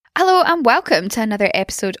Hello and welcome to another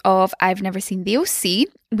episode of I've Never Seen the OC.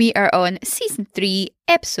 We are on Season 3,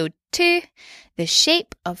 Episode 2, The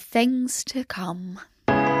Shape of Things to Come.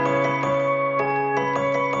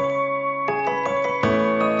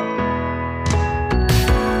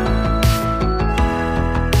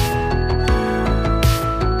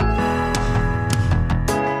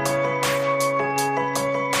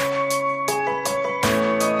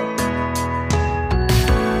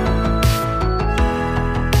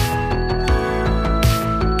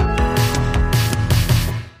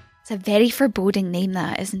 A very foreboding name,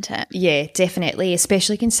 that, isn't it? Yeah, definitely,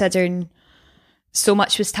 especially considering so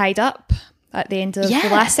much was tied up at the end of the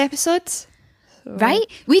last episode. So. Right?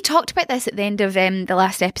 We talked about this at the end of the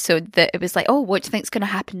last episode, that it was like, oh, what do you think's going to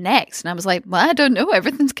happen next? And I was like, well, I don't know.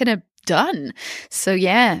 Everything's kind of done. So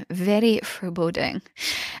yeah, very foreboding.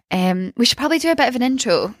 We should probably do a bit of an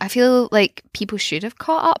intro. I feel like people should have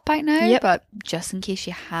caught up by now, but just in case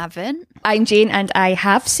you haven't. I'm Jane and I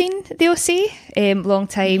have seen the OC, long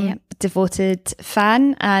time devoted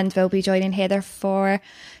fan, and will be joining Heather for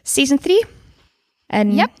Season 3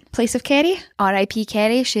 in place of Kerry. R.I.P.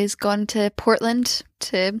 Kerry. She's gone to Portland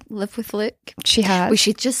to live with Luke. She has. We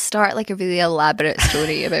should just start like a really elaborate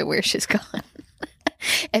story about where she's gone.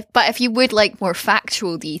 But if you would like more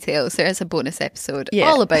factual details, there is a bonus episode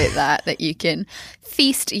all about that you can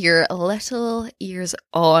feast your little ears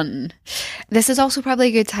on. This is also probably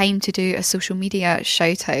a good time to do a social media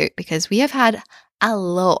shout out, because we have had a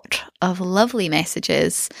lot of lovely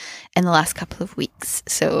messages in the last couple of weeks.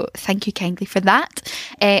 So thank you kindly for that.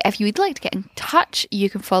 If you would like to get in touch, you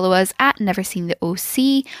can follow us at Never Seen the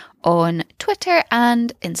OC on Twitter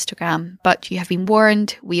and Instagram. But you have been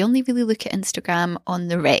warned, we only really look at Instagram on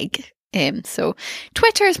the reg. So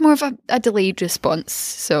Twitter is more of a delayed response.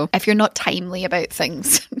 So if you're not timely about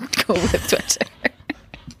things, go with Twitter.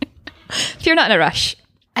 If you're not in a rush.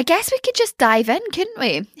 I guess we could just dive in, couldn't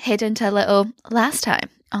we? Head into a little last time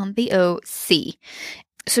on the OC.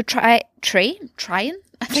 So trying.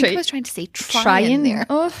 I think I was trying to say trying there.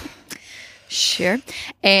 Oh. Sure.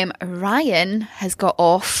 Ryan has got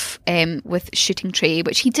off with shooting Trey,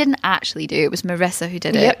 which he didn't actually do. It was Marissa who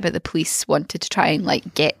did it, but the police wanted to try and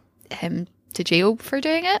like get him to jail for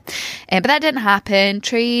doing it. But that didn't happen.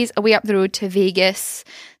 Trey's away up the road to Vegas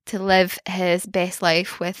to live his best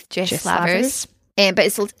life with Jess Slavers. But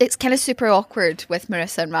it's kind of super awkward with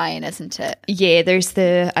Marissa and Ryan, isn't it? Yeah, there's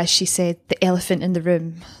as she said, the elephant in the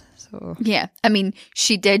room. So yeah, I mean,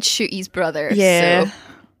 she did shoot his brother. Yeah. So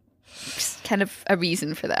it's kind of a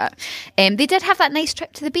reason for that. They did have that nice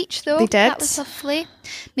trip to the beach, though. They did. That was lovely.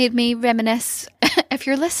 Made me reminisce. If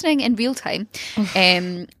you're listening in real time,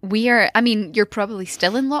 you're probably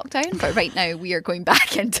still in lockdown, but right now we are going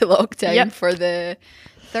back into lockdown for the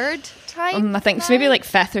third time. I think it's maybe like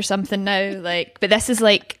fifth or something now. But this is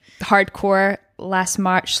like hardcore last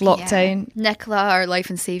March lockdown. Yeah. Nicola, our life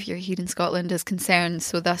and saviour here in Scotland, is concerned,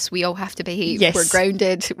 so thus we all have to behave. Yes. We're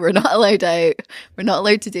grounded. We're not allowed out. We're not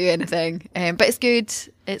allowed to do anything. But it's good.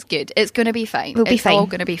 It's good. It's going to be fine. We'll be fine. It's all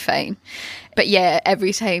going to be fine. But yeah,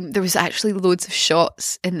 every time there was actually loads of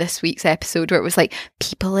shots in this week's episode where it was like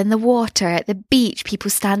people in the water at the beach, people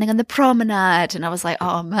standing on the promenade, and I was like,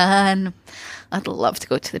 oh man, I'd love to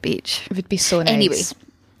go to the beach. It would be so nice. Anyway,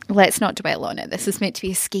 let's not dwell on it. This is meant to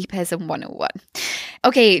be escapism 101.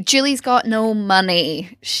 Okay, Julie's got no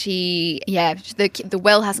money. The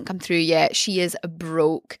will hasn't come through yet. She is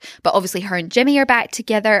broke. But obviously her and Jimmy are back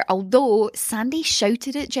together. Although Sandy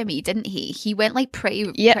shouted at Jimmy, didn't he? He went like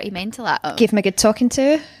pretty mental at him. Gave him a good talking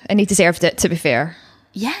to, and he deserved it, to be fair.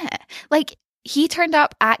 Yeah. Like, he turned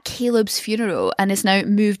up at Caleb's funeral and is now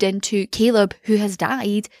moved into Caleb, who has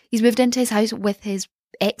died. He's moved into his house with his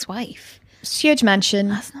ex-wife. It's a huge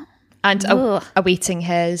mansion, and awaiting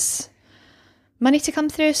his money to come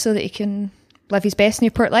through so that he can live his best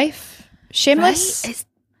Newport life. Shameless. Right?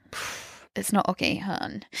 It's not okay,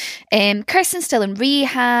 hon. Kirsten's still in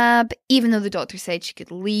rehab, even though the doctor said she could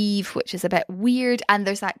leave, which is a bit weird. And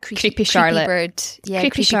there's that creepy Charlotte. bird. Yeah,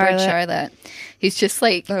 creepy bird Charlotte. Who's just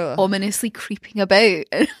like ominously creeping about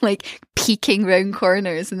and like peeking round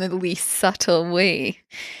corners in the least subtle way.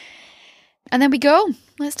 And then we go.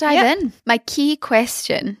 Let's dive in. My key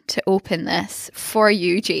question to open this for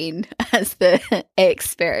you, Jane, as the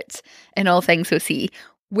expert in all things OC,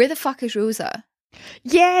 where the fuck is Rosa?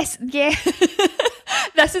 Yes, yeah.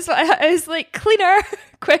 This is what I was like, cleaner?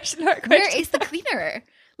 Question mark. Where is the cleaner?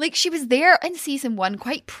 Like, she was there in season 1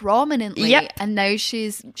 quite prominently, and now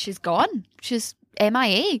she's gone. She's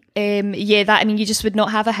MIA. You just would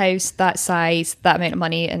not have a house that size, that amount of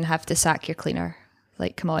money, and have to sack your cleaner.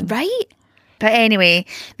 Like, come on. Right? But anyway,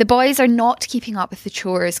 the boys are not keeping up with the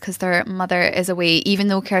chores because their mother is away, even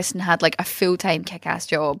though Kirsten had like a full-time kick-ass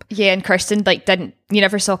job. Yeah, and Kirsten you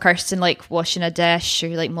never saw Kirsten like washing a dish or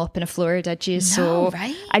like mopping a floor, did you? No,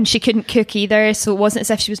 right? And she couldn't cook either, so it wasn't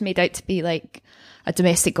as if she was made out to be like a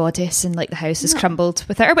domestic goddess and like the house has crumbled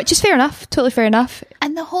without her, which is fair enough, totally fair enough.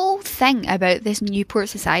 And the whole thing about this Newport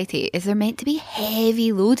society is they're meant to be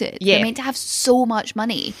heavy loaded. Yeah. They're meant to have so much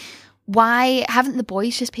money. Why haven't the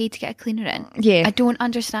boys just paid to get a cleaner in? Yeah. I don't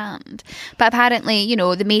understand. But apparently, you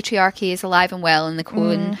know, the matriarchy is alive and well in the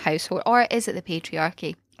Cohen household. Or is it the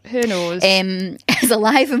patriarchy? Who knows? Is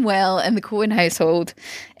alive and well in the Cohen household.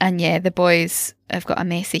 And yeah, the boys have got a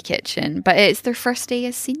messy kitchen. But it's their first day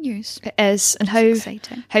as seniors. It is. And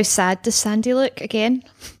how sad does Sandy look again?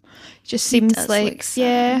 Just seems like,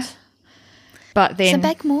 yeah. But then it's a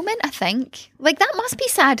big moment, I think. Like, that must be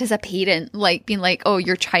sad as a parent, like being like, oh,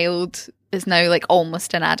 your child is now like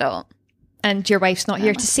almost an adult. And your wife's not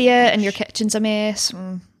here to see it, and your kitchen's a mess.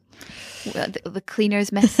 Well, the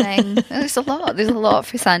cleaner's missing. There's a lot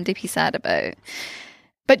for Sandy to be sad about.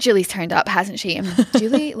 But Julie's turned up, hasn't she? And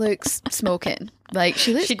Julie looks smoking. Like,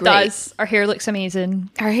 she looks great. She does. Her hair looks amazing.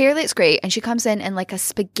 Her hair looks great. And she comes in like a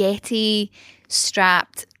spaghetti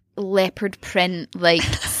strapped leopard print, like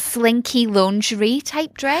slinky lingerie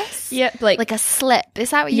type dress. Yep, like a slip.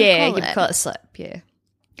 Is that what you call it? Yeah, you'd call it a slip. Yeah,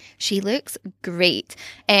 she looks great,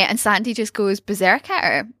 and Sandy just goes berserk at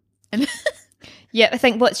her. Yeah, I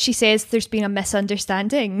think what she says, there's been a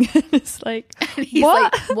misunderstanding. It's like, and he's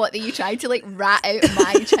what? Like, what, that you tried to like rat out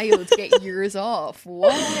my child to get yours off?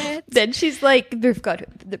 What? Then she's like, they've got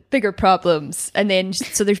the bigger problems, and then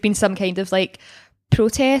so there's been some kind of like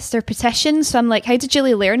protest or petition. So I'm like, how did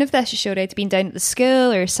Julie learn of this? She should have been down at the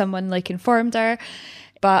school or someone like informed her.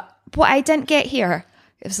 But what I didn't get here,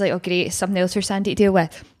 it was like, oh great, it's something else for Sandy to deal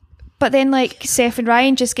with. But then like Seth and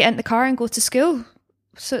Ryan just get in the car and go to school.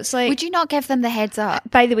 So it's like, would you not give them the heads up?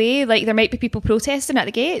 By the way, like there might be people protesting at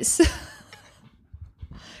the gates.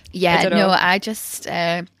 Yeah, I just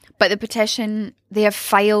but the petition, they have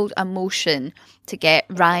filed a motion to get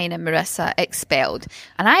Ryan and Marissa expelled.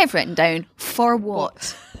 And I have written down, for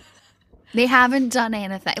what? They haven't done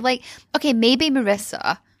anything. Like, okay, maybe there's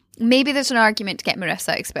an argument to get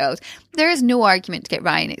Marissa expelled. There is no argument to get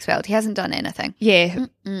Ryan expelled. He hasn't done anything. Yeah,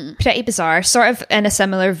 pretty bizarre. Sort of in a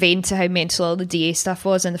similar vein to how mental all the DA stuff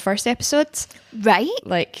was in the first episode. Right?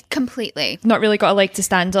 Like, completely. Not really got a leg to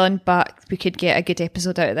stand on, but we could get a good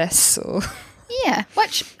episode out of this, so... Yeah,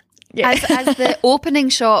 which... Yeah. As the opening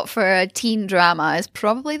shot for a teen drama is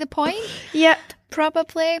probably the point. Yep.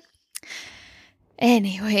 Probably.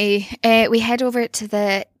 Anyway, we head over to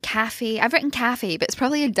the cafe. I've written cafe, but it's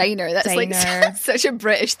probably a diner. That's like such a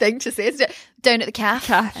British thing to say. It's down at the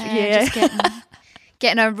cafe. Yeah. Just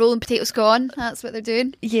getting a roll and potato scone. That's what they're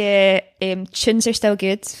doing. Yeah. Tunes are still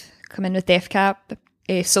good. Come in with Death Cab.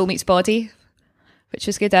 Soul Meets Body, which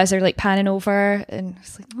was good as they're like panning over. And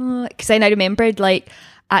it's like, oh, because then I remembered like,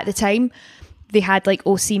 at the time, they had like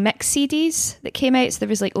OC Mix CDs that came out. So there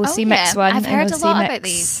was like OC Mix 1 I've heard and OC a lot Mix about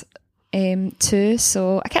these. 2.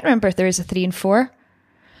 So I can't remember if there is a 3 and 4.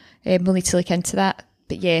 We'll need to look into that.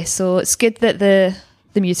 But yeah, so it's good that the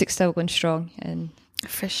music's still going strong in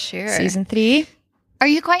for sure. Season 3. Are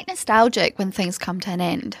you quite nostalgic when things come to an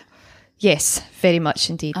end? Yes, very much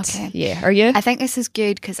indeed. Okay. Yeah. Are you? I think this is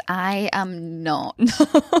good because I am not.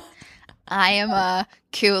 I am a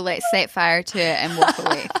cool, let's set fire to it and walk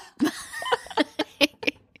away.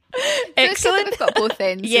 Excellent. We've got both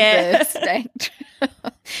ends of the spectrum.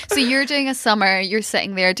 So you're doing a summer, you're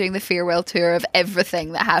sitting there doing the farewell tour of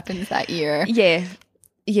everything that happens that year. Yeah.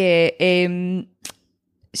 Yeah.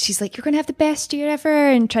 She's like, you're going to have the best year ever,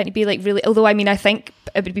 and trying to be like really, although I mean, I think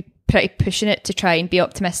it would be pretty pushing it to try and be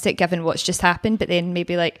optimistic given what's just happened, but then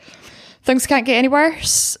maybe like things can't get any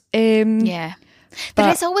worse. Yeah. There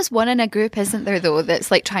is always one in a group, isn't there, though,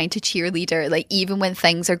 that's like trying to cheerleader, like even when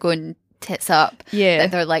things are going tits up. Yeah.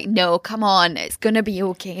 That they're like, no, come on, it's going to be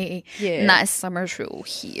okay. Yeah. And that is Summer's rule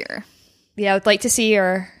here. Yeah, I would like to see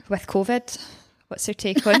her with COVID. What's her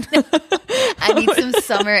take on? I need some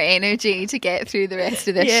summer energy to get through the rest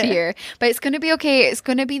of this year. But it's going to be okay. It's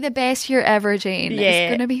going to be the best year ever, Jane. Yeah. It's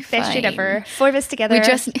going to be fine. Best year ever. 4 of us together.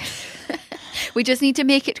 We just need to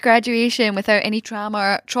make it to graduation without any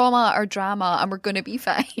trauma or drama, and we're going to be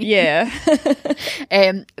fine. Yeah.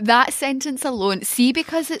 That sentence alone, see,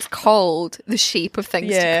 because it's called The Shape of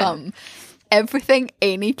Things to Come, everything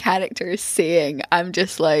any character is saying, I'm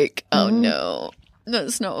just like, oh no,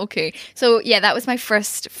 that's not okay. So yeah, that was my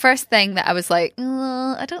first thing that I was like,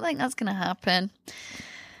 I don't think that's going to happen.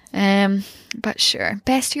 But sure,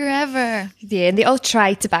 best year ever. Yeah, and they all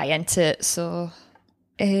tried to buy into it, so...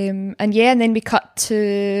 And then we cut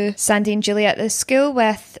to Sandy and Julie at the school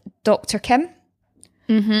with Dr. Kim.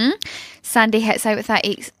 Sandy hits out with that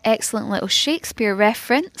excellent little Shakespeare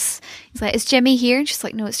reference. He's like, is Jimmy here? And she's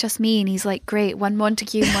like, no, it's just me. And he's like, great, one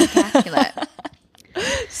Montague, one Capulet.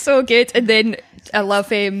 So good. And then I love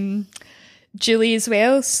Julie as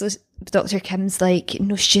well. So Dr. Kim's like,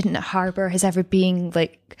 no student at Harbour has ever been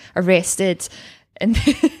like arrested. And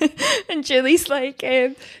and Julie's like,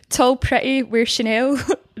 tall, pretty, wear Chanel,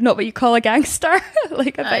 not what you call a gangster.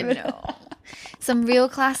 Like, I know. Some real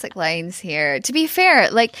classic lines here. To be fair,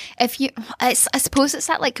 like, I suppose it's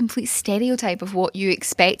that like complete stereotype of what you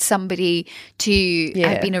expect somebody to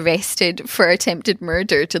have been arrested for attempted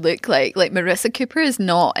murder to look like. Like, Marissa Cooper is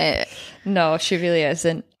not it. No, she really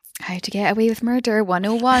isn't. How to Get Away with Murder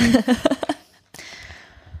 101.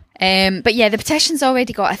 But yeah, the petition's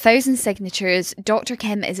already got 1,000 signatures. Dr.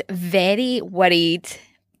 Kim is very worried.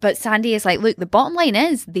 But Sandy is like, look, the bottom line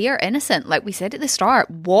is they are innocent. Like we said at the start,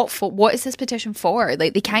 what is this petition for?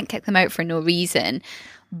 Like, they can't kick them out for no reason.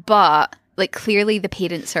 But like, clearly the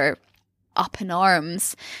parents are up in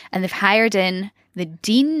arms, and they've hired in the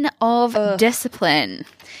Dean of Discipline,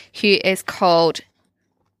 who is called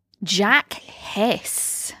Jack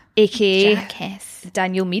Hess. AKA Jack Hess.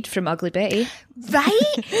 Daniel Meade from Ugly Betty.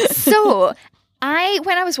 Right? So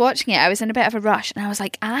when I was watching it, I was in a bit of a rush, and I was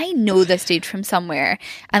like, I know this dude from somewhere.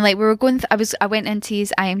 And like, we were going, I went into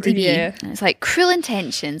his IMDb, and it's like, Cruel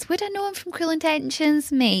Intentions. Would I know him from Cruel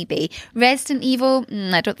Intentions? Maybe. Resident Evil?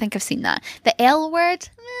 I don't think I've seen that. The L Word?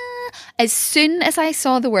 As soon as I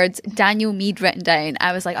saw the words Daniel Meade written down,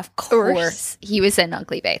 I was like, of course he was in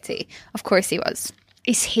Ugly Betty. Of course he was.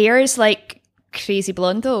 His hair is like crazy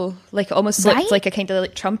blonde though. Like, it almost looked like a kind of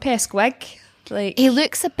like Trump-esque wig. Like, he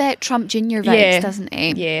looks a bit Trump Jr. vibes, doesn't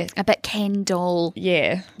he? Yeah. A bit Ken doll.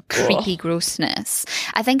 Yeah. Creepy grossness.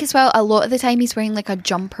 I think as well, a lot of the time he's wearing like a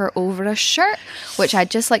jumper over a shirt, which I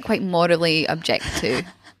just like quite morally object to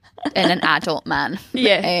in an adult man.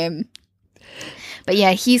 Yeah. But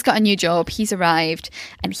yeah, he's got a new job. He's arrived,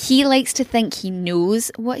 and he likes to think he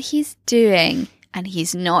knows what he's doing, and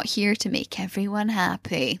he's not here to make everyone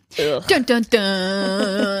happy. Ugh. Dun dun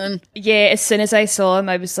dun. Yeah, as soon as I saw him,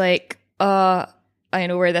 I was like, I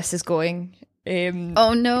know where this is going.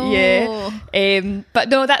 Oh no. Yeah. But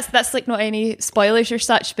no, that's like not any spoilers or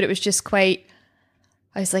such, but it was just quite,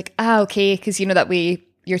 I was like, okay, because you know that way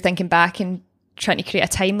you're thinking back and trying to create a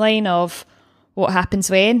timeline of what happens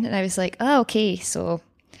when, and I was like, okay, so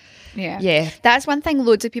yeah. That's one thing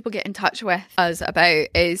loads of people get in touch with us about,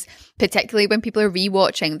 is particularly when people are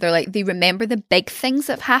rewatching, they're like, they remember the big things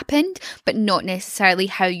that have happened, but not necessarily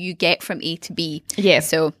how you get from A to B. Yeah.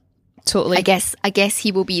 So totally. I guess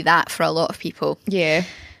he will be that for a lot of people. Yeah.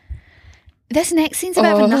 This next scene's a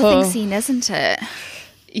bit of a nothing scene, isn't it?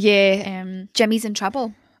 Yeah. Jimmy's in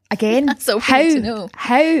trouble. Again? That's so weird to know.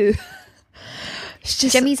 How?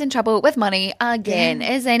 Just, Jimmy's in trouble with money again.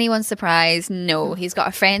 Is anyone surprised? No. He's got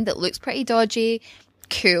a friend that looks pretty dodgy.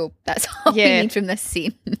 Cool. That's all we need from this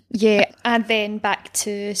scene. Yeah. And then back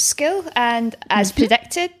to school, and as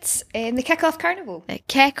predicted, the kick-off carnival. The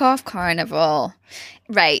kick-off carnival.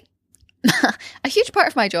 Right. A huge part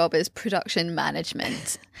of my job is production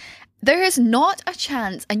management. There is not a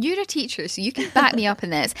chance, and you're a teacher, so you can back me up in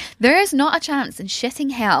this. There is not a chance in shitting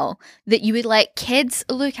hell that you would let kids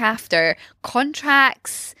look after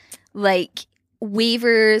contracts, like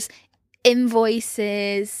waivers,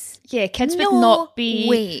 invoices. Yeah, kids would not be.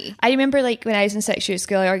 Way. I remember, like, when I was in 6th year at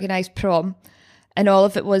school, I organised prom, and all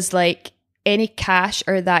of it was like any cash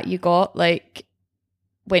or that you got, like,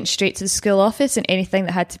 went straight to the school office, and anything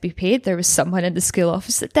that had to be paid, there was someone in the school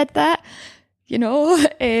office that did that. You know,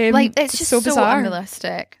 like, it's just so bizarre.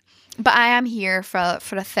 Unrealistic. But I am here for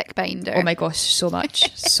a thick binder. Oh my gosh, so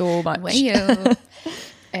much, so much. Wow.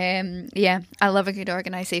 Yeah, I love a good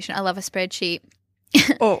organisation. I love a spreadsheet.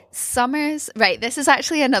 Summers, right? This is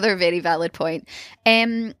actually another very valid point.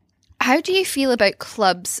 How do you feel about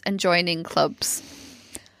clubs and joining clubs?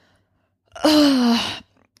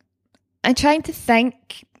 I'm trying to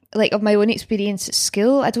think, like, of my own experience at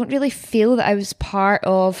school. I don't really feel that I was part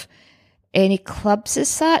of any clubs as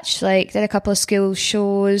such. Like, did a couple of school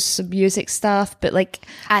shows, some music stuff, but like,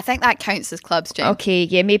 I think that counts as clubs, Jen. Okay,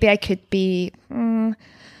 yeah, maybe I could be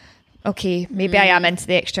okay, maybe I am into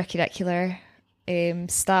the extracurricular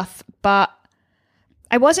stuff, but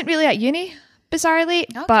I wasn't really at uni, bizarrely.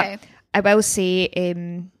 Okay. But I will say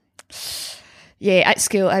Yeah, at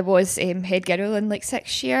school I was head girl in like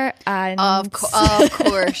 6th year, and of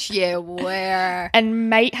course you were, and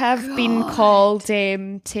might have been called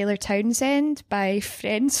Taylor Townsend by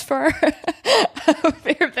friends for a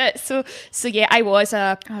fair bit. So yeah, I was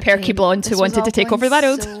a perky blonde who wanted to take over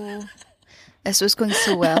the world. This was going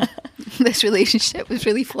so well. This relationship was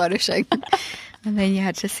really flourishing. And then you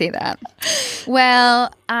had to say that.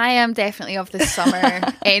 Well, I am definitely of the summer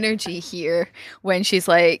energy here when she's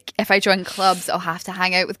like, if I join clubs, I'll have to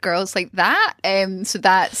hang out with girls like that. So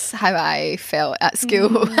that's how I felt at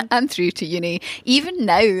school and through to uni. Even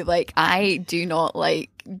now, like, I do not like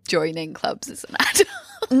joining clubs as an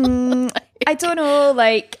adult. I don't know,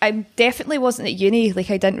 like, I definitely wasn't at uni. Like,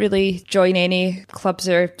 I didn't really join any clubs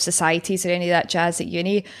or societies or any of that jazz at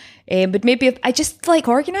uni. But maybe I just like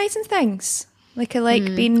organising things. Like, I like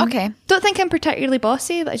being... Okay. Don't think I'm particularly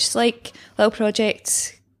bossy, but I just like little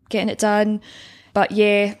projects, getting it done. But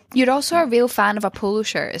yeah. You're also a real fan of a polo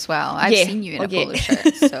shirt as well. I've seen you in a polo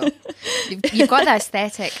shirt. So you've got the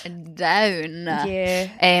aesthetic down.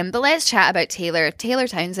 Yeah. But let's chat about Taylor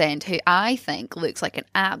Townsend, who I think looks like an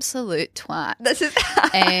absolute twat. This is...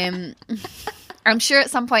 I'm sure at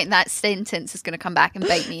some point that sentence is going to come back and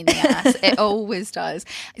bite me in the ass. It always does.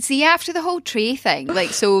 See, after the whole Trey thing, like,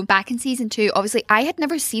 so back in season 2, obviously I had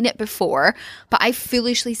never seen it before, but I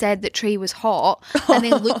foolishly said that Trey was hot, and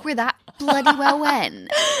then look where that bloody well went.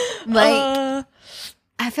 Like,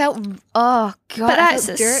 I felt, oh God, but I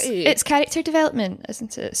felt dirty. It's character development,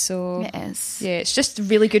 isn't it? So it is. Yeah, it's just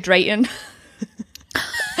really good writing.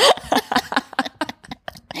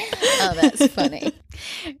 Oh, that's funny.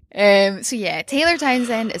 So yeah, Taylor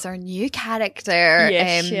Townsend is our new character.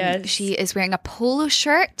 Yes, she is wearing a polo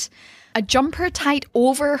shirt, a jumper tied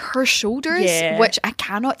over her shoulders, which I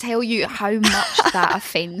cannot tell you how much that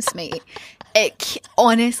offends me.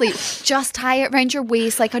 Honestly, just tie it around your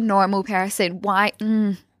waist like a normal person. Why?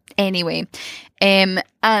 Anyway, and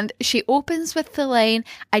she opens with the line,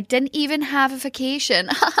 "I didn't even have a vacation,"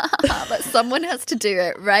 but someone has to do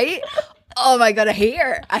it, right? Oh my God, I hate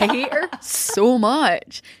her. I hate her so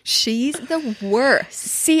much. She's the worst.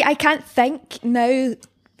 See, I can't think now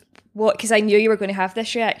what, because I knew you were going to have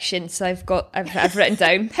this reaction, so I've written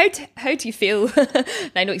down, how do you feel?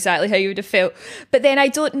 And I know exactly how you would have felt. But then I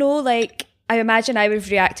don't know, like, I imagine I would have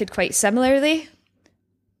reacted quite similarly.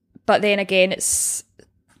 But then again, it's,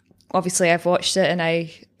 obviously I've watched it, and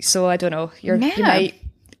I don't know, you might,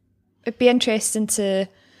 it'd be interesting to...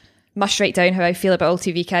 Must write down how I feel about all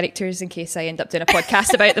TV characters in case I end up doing a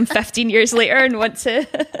podcast about them 15 years later and want to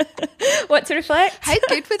reflect. How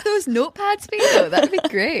good would those notepads be though? That would be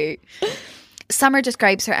great. Summer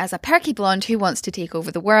describes her as a perky blonde who wants to take over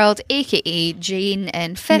the world, aka Jane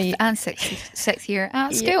in 5th and 6th year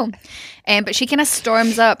at school. But she kind of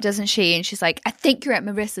storms up, doesn't she? And she's like, "I think you're at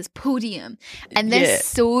Marissa's podium." And this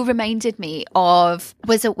so reminded me of,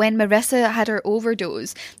 was it when Marissa had her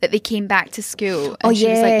overdose that they came back to school? And she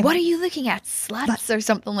was like, "What are you looking at, sluts?" or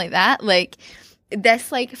something like that. Like, this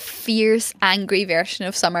like fierce, angry version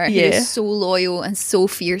of Summer who is so loyal and so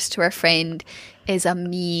fierce to her friend is a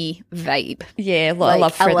me vibe. Yeah, a lot of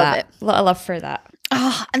love for that. A lot of love for that.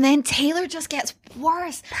 Oh, and then Taylor just gets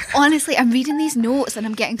worse. Honestly, I'm reading these notes and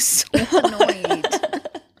I'm getting so annoyed.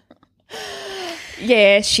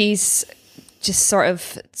 Yeah, she's just sort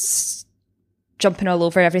of jumping all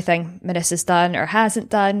over everything Marissa's done or hasn't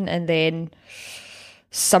done, and then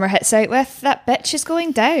Summer hits out with, "That bitch is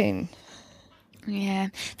going down." Yeah,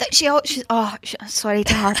 that she's sorry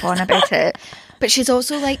to harp on about it, but she's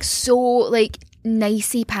also like so like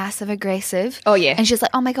nicey passive aggressive. Oh yeah, and she's like,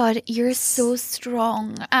 "Oh my God, you're so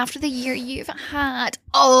strong after the year you've had."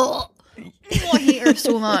 Oh, I hate her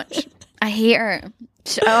so much. I hate her.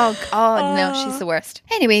 No, she's the worst.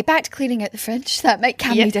 Anyway, back to cleaning out the fridge. That might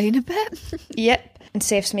calm me down a bit. Yep. And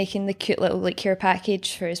Seth's making the cute little like care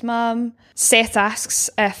package for his mum. Seth asks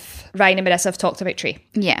if Ryan and Marissa have talked about Trey.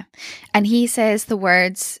 Yeah. And he says the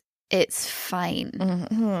words, "It's fine."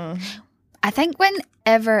 Mm-hmm. I think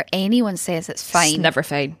whenever anyone says it's fine, it's never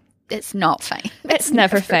fine. It's not fine. It's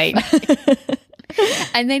never fine.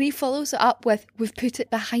 And then he follows it up with, "We've put it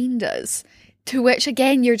behind us." To which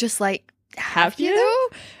again, you're just like, have you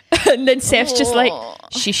though? And then Seth's just like,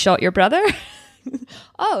 "She shot your brother?"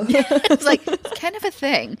 Oh. It's like, it's kind of a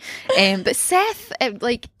thing. But Seth,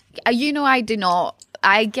 like, I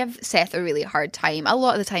give Seth a really hard time. A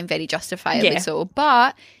lot of the time, very justifiably so.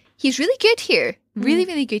 But he's really good here. Really,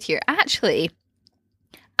 really good here. Actually,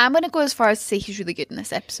 I'm going to go as far as to say he's really good in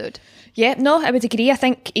this episode. Yeah, no, I would agree. I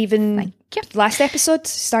think even last episode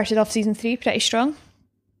started off season 3 pretty strong.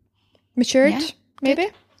 Matured, maybe.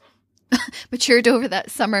 Matured over that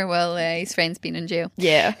summer while his friend's been in jail.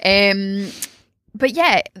 Yeah. But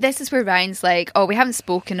yeah, this is where Ryan's like, oh, we haven't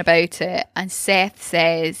spoken about it. And Seth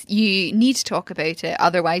says, you need to talk about it.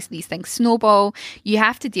 Otherwise, these things snowball. You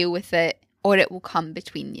have to deal with it or it will come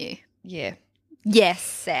between you. Yeah. Yes,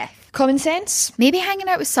 Seth. Common sense. Maybe hanging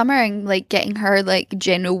out with Summer and like getting her like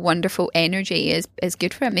general wonderful energy is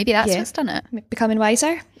good for him. Maybe that's what's done it. Becoming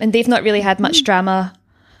wiser. And they've not really had much drama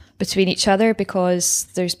between each other because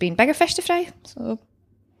there's been bigger fish to fry. So...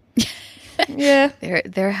 yeah,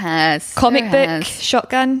 there has comic book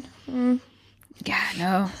shotgun. Yeah,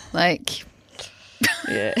 no, like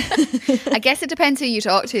yeah. I guess it depends who you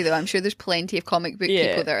talk to, though. I'm sure there's plenty of comic book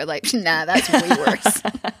people that are like, nah, that's way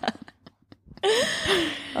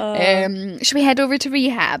worse. Should we head over to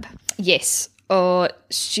rehab? Yes. Oh,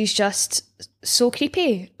 she's just so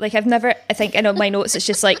creepy. Like I think in all my notes it's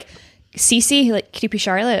just like Cece, like creepy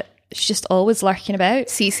Charlotte. She's just always lurking about.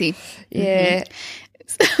 Cece. Yeah.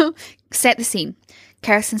 So, set the scene.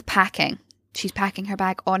 Kirsten's packing. She's packing her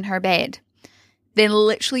bag on her bed. Then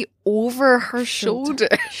literally over her shoulder.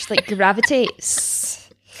 She like gravitates.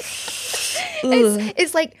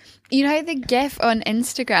 It's like, you know the gif on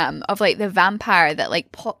Instagram of like the vampire that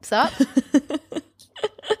like pops up?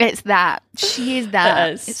 It's that. She is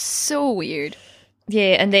that. It's so weird.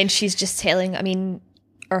 Yeah, and then she's just telling,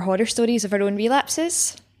 her horror stories of her own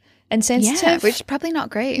relapses. Insensitive. Yeah, which is probably not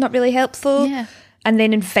great. Not really helpful. Yeah. And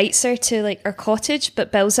then invites her to like her cottage,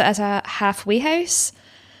 but builds it as a halfway house.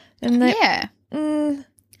 And like, yeah.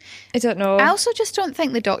 I don't know. I also just don't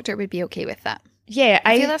think the doctor would be okay with that. Yeah.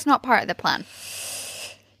 I feel that's not part of the plan.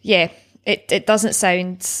 Yeah. It doesn't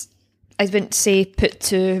sound, I wouldn't say put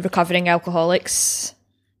to recovering alcoholics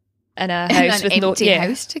in a house with empty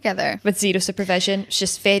house together. With zero supervision. It's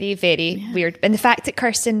just very, very weird. And the fact that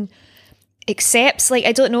Kirsten accepts, like,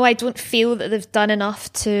 I don't know, I don't feel that they've done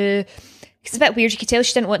enough to... It's a bit weird. You could tell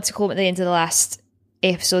she didn't want to go home at the end of the last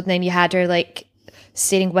episode, and then you had her like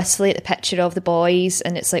staring wistfully at the picture of the boys,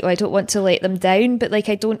 and it's like, oh, I don't want to let them down, but like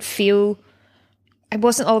I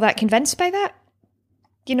wasn't all that convinced by that.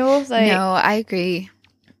 You know, like, no, I agree.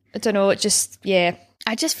 I don't know. It just, yeah.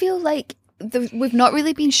 I just feel like we've not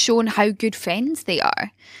really been shown how good friends they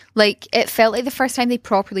are. Like, it felt like the first time they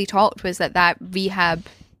properly talked was that rehab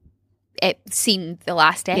scene, the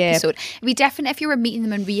last episode. It'd be different if you were meeting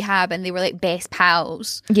them in rehab and they were like best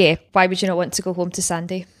pals. Yeah, why would you not want to go home to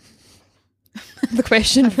Sandy? The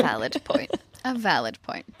question. A valid point.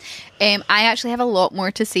 I actually have a lot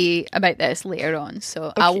more to say about this later on, so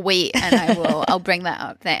okay. I'll wait and I'll bring that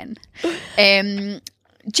up then.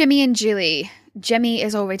 Jimmy and Julie. Jimmy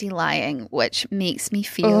is already lying, which makes me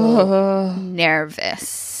feel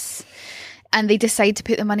nervous. And they decide to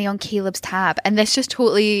put the money on Caleb's tab. And this just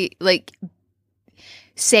totally, like,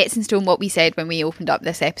 sets in stone what we said when we opened up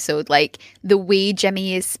this episode. Like, the way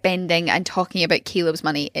Jimmy is spending and talking about Caleb's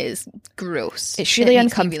money is gross. It's really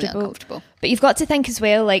uncomfortable. But you've got to think as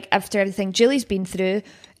well, like, after everything Julie's been through,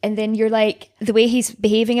 and then you're like, the way he's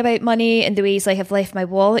behaving about money and the way he's like, I've left my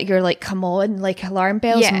wallet, you're like, come on, like, alarm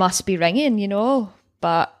bells must be ringing, you know?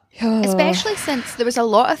 But... especially since there was a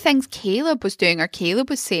lot of things Caleb was doing, or Caleb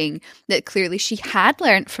was saying that clearly she had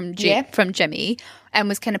learnt from Jimmy and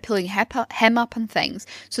was kind of pulling him up on things.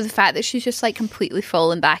 So the fact that she's just like completely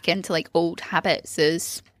fallen back into like old habits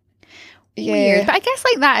is weird. But I guess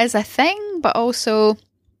like that is a thing, but also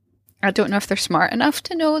I don't know if they're smart enough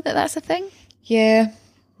to know that that's a thing. Yeah.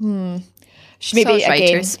 She maybe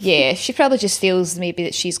again, she probably just feels maybe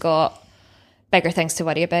that she's got bigger things to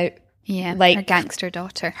worry about. Yeah, like her gangster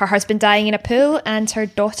daughter. Her husband dying in a pool and her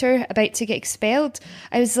daughter about to get expelled.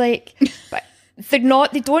 I was like, but they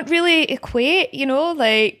don't really equate, you know?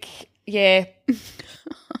 Like, yeah.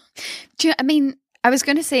 I was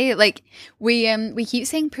going to say, like, we keep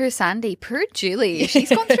saying poor Sandy, poor Julie. She's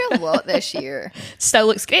gone through a lot this year. Still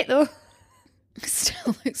looks great, though.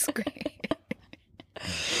 Still looks great.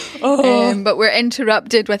 But we're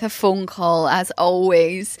interrupted with a phone call as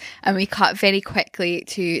always, and we cut very quickly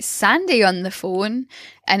to Sandy on the phone,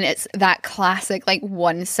 and it's that classic like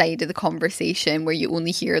one side of the conversation where you only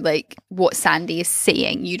hear like what Sandy is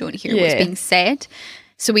saying, you don't hear what's being said.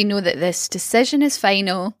 So we know that this decision is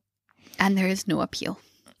final and there is no appeal.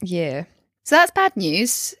 Yeah. So that's bad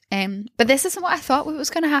news, but this isn't what I thought was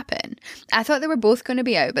going to happen. I thought they were both going to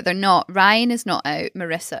be out, but they're not. Ryan is not out,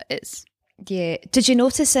 Marissa is. Yeah. Did you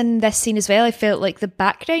notice in this scene as well, I felt like the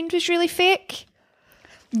background was really fake?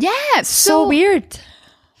 Yeah. So weird.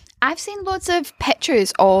 I've seen loads of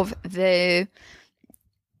pictures of the,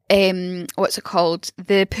 what's it called?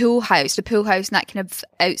 The pool house and that kind of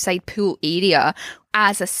outside pool area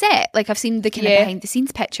as a set. Like I've seen the kind of behind the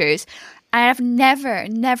scenes pictures, I've never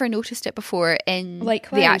noticed it before in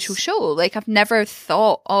the actual show. Like, I've never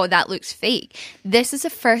thought, oh, that looks fake. This is the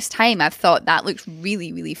first time I've thought that looks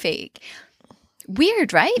really, really fake.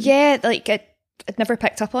 Weird, right? Yeah, like I'd never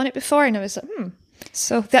picked up on it before, and I was like,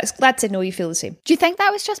 So that's glad to know you feel the same. Do you think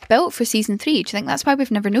that was just built for season 3? Do you think that's why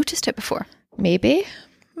we've never noticed it before? Maybe.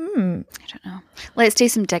 I don't know. Let's do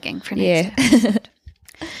some digging for next episode.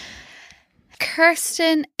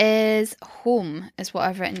 Kirsten is home, is what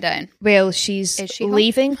I've written down. Well, she's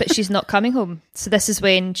leaving, but she's not coming home. So this is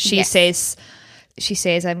when she says,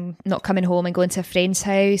 I'm not coming home, and going to a friend's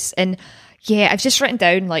house. And yeah, I've just written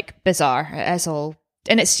down like bizarre as all.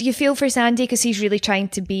 And you feel for Sandy because he's really trying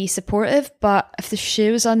to be supportive, but if the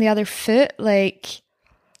shoe was on the other foot, like,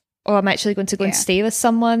 oh, I'm actually going to go and stay with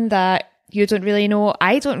someone that you don't really know,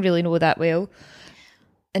 I don't really know that well,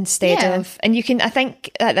 instead of, and I think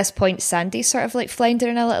at this point Sandy's sort of like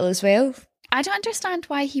floundering a little as well. I don't understand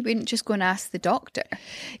why he wouldn't just go and ask the doctor.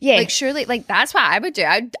 Yeah. Like, surely, like, that's what I would do.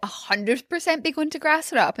 I'd 100% be going to grass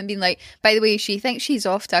her up and being like, by the way, she thinks she's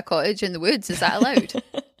off to a cottage in the woods. Is that allowed?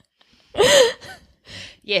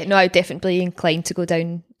 Yeah, no, I'd definitely be inclined to go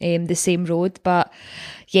down the same road. But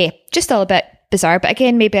yeah, just all a bit bizarre. But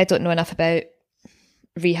again, maybe I don't know enough about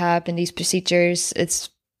rehab and these procedures. It's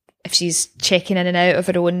if she's checking in and out of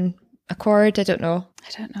her own accord, I don't know.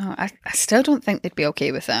 I still don't think they'd be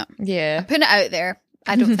okay with that. Yeah. I'm putting it out there.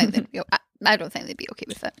 I don't think they'd be okay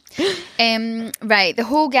with it. Right, the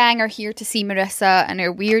whole gang are here to see Marissa and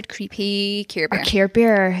her weird, creepy Care Bear. Care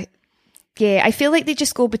Bear. Yeah, I feel like they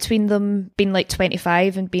just go between them being like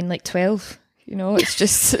 25 and being like 12. You know, it's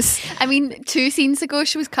just... I mean, 2 scenes ago,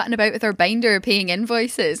 she was cutting about with her binder, paying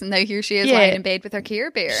invoices, and now here she is lying in bed with her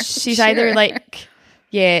Care Bear. She's either like...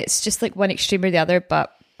 Yeah, it's just like one extreme or the other,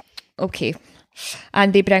 but okay.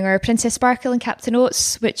 And they bring her Princess Sparkle and Captain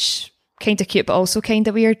Oats, which kind of cute, but also kind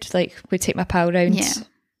of weird. Like, we take my pal around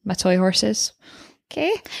my toy horses.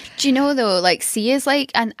 Okay. Do you know, though, like, see as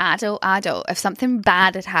like an adult, if something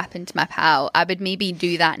bad had happened to my pal, I would maybe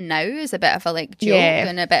do that now as a bit of a like joke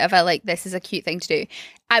and a bit of a like, this is a cute thing to do.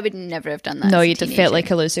 I would never have done that. No, you'd have felt like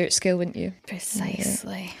a loser at school, wouldn't you?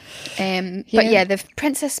 Precisely. But yeah, the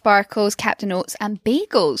Princess Sparkles, Captain Oats and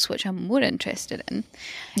Bagels, which I'm more interested in.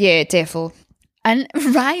 Yeah, defo. And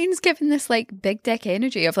Ryan's given this like big dick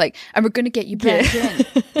energy of like, and we're going to get you back in.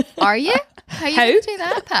 Are you? How are you going to do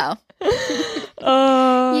that, pal?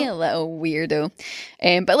 You little weirdo.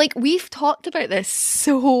 But like, we've talked about this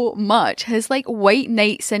so much. His like white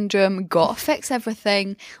knight syndrome, gotta fix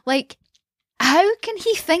everything. Like, how can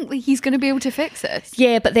he think that he's going to be able to fix this?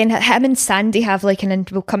 Yeah, but then him and Sandy have like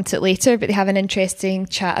we'll come to it later, but they have an interesting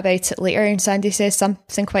chat about it later, and Sandy says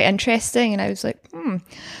something quite interesting, and I was like,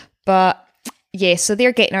 But yeah, so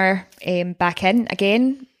they're getting her back in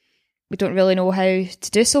again. We don't really know how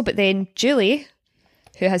to do so, but then Julie,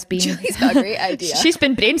 who has been... Julie's got a great idea. She's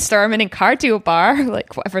been brainstorming in cardio bar,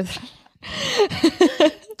 like whatever.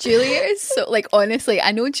 Julie is so, like, honestly,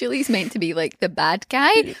 I know Julie's meant to be like the bad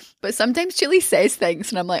guy, but sometimes Julie says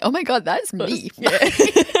things and I'm like, oh my God, that's me. Yeah.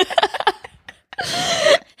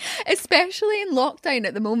 Especially in lockdown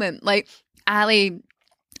at the moment. Like, Ali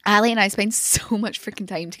and I spend so much freaking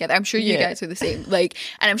time together. I'm sure you guys are the same. Like,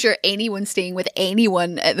 and I'm sure anyone staying with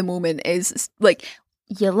anyone at the moment is like,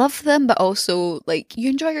 you love them, but also like you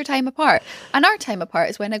enjoy your time apart. And our time apart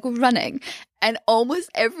is when I go running. And almost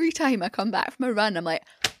every time I come back from a run, I'm like,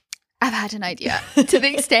 I've had an idea. To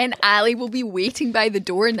the extent Ali will be waiting by the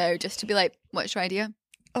door now just to be like, what's your idea?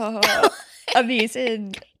 Oh,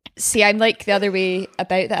 amazing. See, I'm like the other way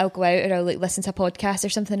about that. I'll go out or I'll like listen to a podcast or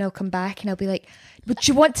something, and I'll come back and I'll be like, would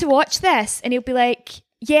you want to watch this? And he'll be like,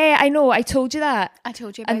 yeah, I know, I told you that. I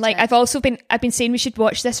told you about it. And like, I've been saying we should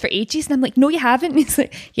watch this for ages, and I'm like, no, you haven't. And he's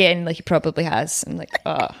like, yeah, and like he probably has. I'm like,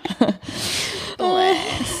 oh.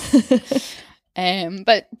 Bless.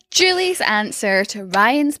 But Julie's answer to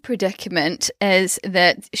Ryan's predicament is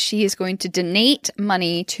that she is going to donate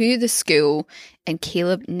money to the school in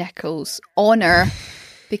Caleb Nichols' honour,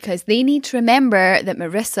 because they need to remember that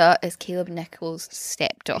Marissa is Caleb Nichols'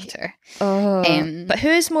 stepdaughter. But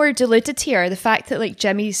who's more deluded here? The fact that like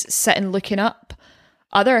Jimmy's sitting looking up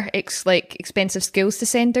other expensive schools to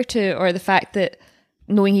send her to, or the fact that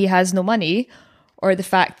knowing he has no money, or the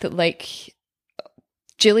fact that like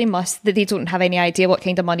Julie that they don't have any idea what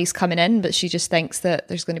kind of money's coming in, but she just thinks that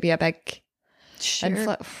there's going to be a big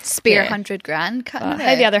spare $100,000 cutting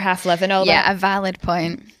how the other half live and all that. Yeah, a valid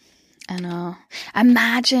point. I know.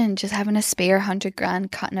 Imagine just having a spare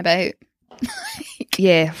 $100,000 cutting about.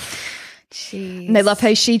 Yeah. Jeez. And I love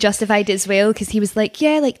how she justified it as well, because he was like,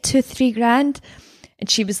 yeah, like $2-3 grand. And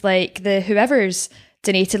she was like, the whoever's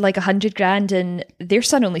donated like 100 grand and their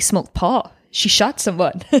son only smoked pot. She shot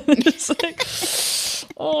someone. It's like,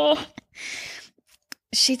 oh.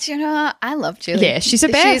 You know, I love Julie. Yeah, she's the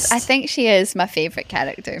best. I think she is my favourite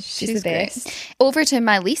character. She's the best. Great. Over to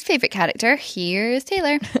my least favourite character. Here's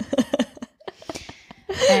Taylor.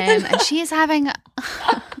 And she is having a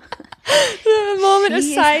moment of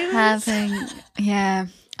silence.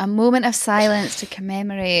 A moment of silence to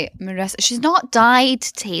commemorate Marissa. She's not died,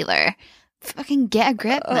 Taylor. Fucking get a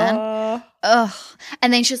grip, man. Ugh.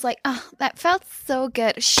 And then she's like, oh, that felt so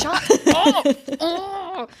good. Shut up.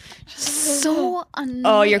 Oh. So annoying.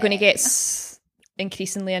 Oh, you're going to get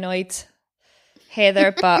increasingly annoyed,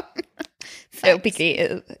 Heather, but it'll be great.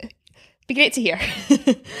 It'll be great to hear.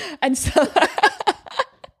 And so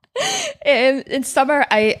in Summer,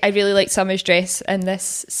 I really liked Summer's dress in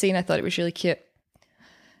this scene. I thought it was really cute.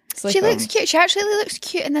 Like, she looks cute. She actually looks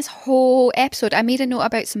cute in this whole episode. I made a note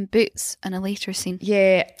about some boots in a later scene.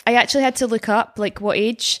 Yeah, I actually had to look up like what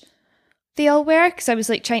age they all were, because I was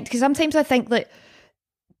like trying, because sometimes I think that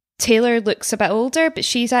Taylor looks a bit older, but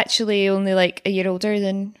she's actually only like a year older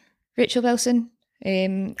than Rachel Bilson.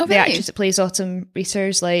 The actress that plays Autumn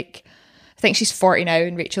Reeser's like, I think she's 40 now,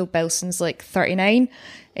 and Rachel Bilson's like 39.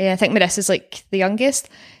 I think Marissa's like the youngest.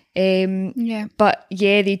 But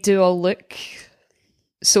yeah, they do all look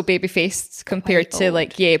so baby-faced compared to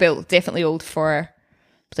like, well, definitely old for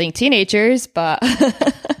playing teenagers, but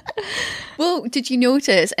well, did you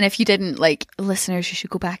notice, and if you didn't, like, listeners, you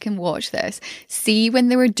should go back and watch this, see when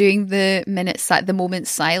they were doing the moment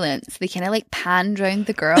silence, they kind of like panned round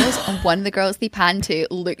the girls, and one of the girls they panned to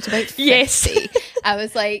looked about 50. Yes. I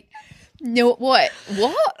was like, no, what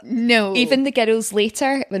no. Even the girls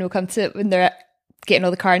later, when they're getting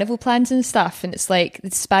all the carnival plans and stuff, and it's like the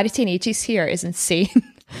disparity in ages here is insane.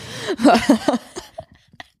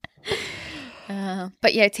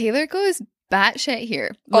 But yeah, Taylor goes batshit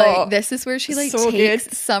here. Like, this is where she like so takes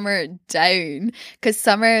good. Summer down, because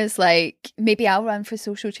Summer is like, maybe I'll run for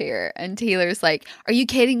social chair, and Taylor's like, are you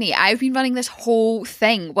kidding me? I've been running this whole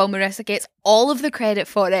thing while Marissa gets all of the credit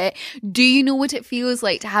for it. Do you know what it feels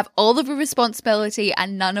like to have all of the responsibility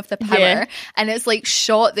and none of the power? Yeah. And it's like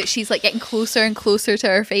shot that she's like getting closer and closer to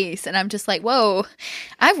her face, and I'm just like, whoa,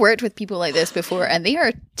 I've worked with people like this before, and they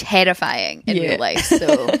are terrifying in real life.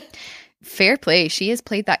 So fair play. She has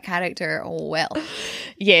played that character well.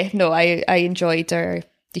 Yeah, no, I enjoyed her.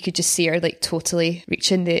 You could just see her like totally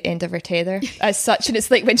reaching the end of her tether as such. And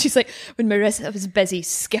it's like when she's like, when Marissa was busy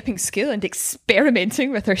skipping school and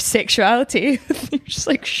experimenting with her sexuality, you're just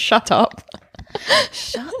like, shut up.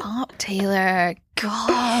 Shut up, Taylor.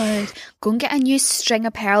 God. Go and get a new string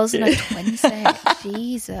of pearls and a twin set.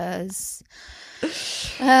 Jesus.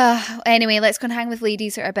 Anyway, let's go and hang with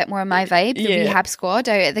ladies that are a bit more on my vibe. The rehab squad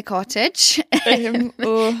out at the cottage.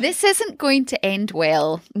 This isn't going to end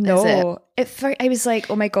well. No, I was like,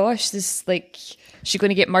 oh my gosh, this like, she's going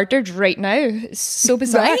to get murdered right now. It's so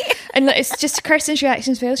bizarre. Right? And it's just Kirsten's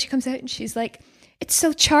reaction as well. She comes out and she's like, it's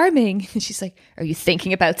so charming. And she's like, are you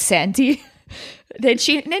thinking about Sandy? Then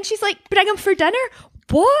she's like, bring him for dinner.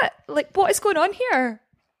 What? Like, what is going on here?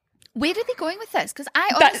 Where are they going with this? Because I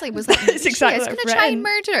honestly was like, she's exactly going to try and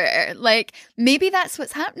murder her. Like, maybe that's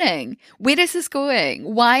what's happening. Where is this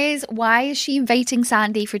going? Why is she inviting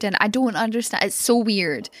Sandy for dinner? I don't understand. It's so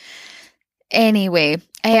weird. Anyway,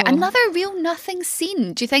 another real nothing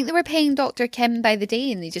scene. Do you think they were paying Dr. Kim by the day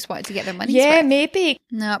and they just wanted to get their money's worth? Yeah, maybe.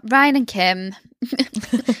 No, Ryan and Kim.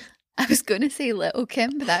 I was going to say Little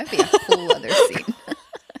Kim, but that would be a whole other scene.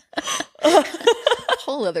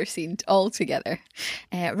 Whole other scene altogether.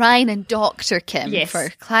 Ryan and Dr. Kim, for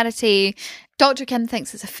clarity. Dr. Kim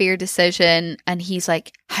thinks it's a fair decision, and he's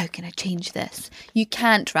like, how can I change this? You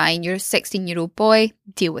can't, Ryan. You're a 16-year-old boy.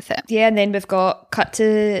 Deal with it. Yeah, and then we've got cut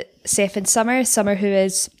to Seth and Summer who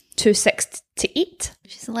is too sick to eat.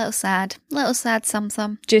 She's a little sad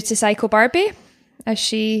some. Due to Psycho Barbie, as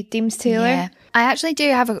she deems Taylor. Yeah. I actually do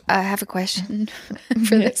have a question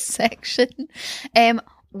for this section.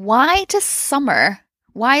 Why is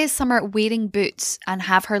Summer wearing boots and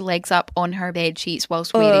have her legs up on her bed sheets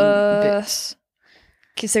whilst wearing boots?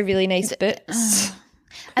 Because they're really nice boots.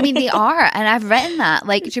 I mean, they are, and I've written that.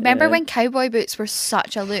 Like, do you remember when cowboy boots were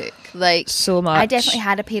such a look? Like, so much. I definitely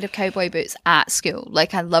had a pair of cowboy boots at school.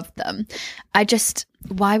 Like, I loved them.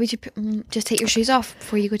 Why would you just take your shoes off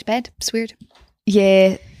before you go to bed? It's weird.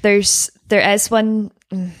 Yeah, there is one.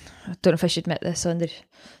 I don't know if I should admit this on the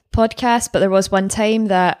podcast, but there was one time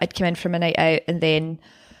that I'd come in from a night out, and then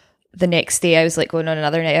the next day I was like going on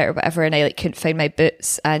another night out or whatever, and I like couldn't find my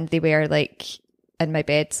boots, and they were like in my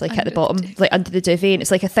bed, like under at the bottom, like under the duvet, and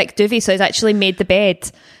it's like a thick duvet, so I'd actually made the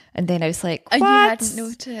bed And then I was like, what? And you hadn't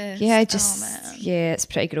noticed? Yeah, it's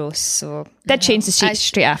pretty gross. So did change the sheets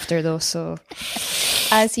straight after though. So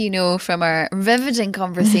as you know from our riveting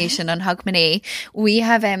conversation on Hogmanay, we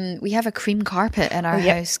have a cream carpet in our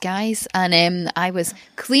house, guys. And I was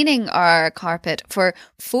cleaning our carpet for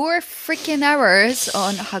 4 freaking hours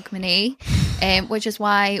on Hogmanay, which is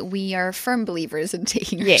why we are firm believers in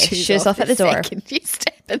taking your shoes off at the door. You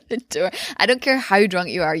step in the door. I don't care how drunk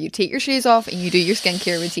you are. You take your shoes off and you do your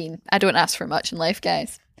skincare routine. I don't ask for much in life,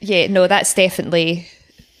 guys. Yeah, no, that's definitely,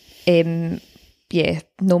 no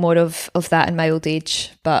more of that in my old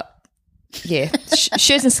age. But yeah,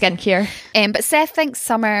 shoes and skincare. But Seth thinks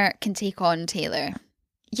Summer can take on Taylor.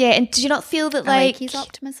 Yeah, and did you not feel that like his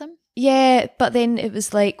optimism? Yeah, but then it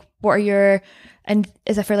was like, what are your, and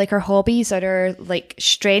is it for like her hobbies or her like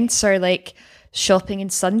strengths or like shopping and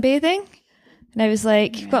sunbathing? And I was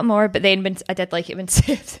like, you've got more. But then when I did like it when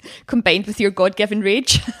Seth combined with your God-given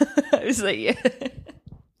rage. I was like, yeah.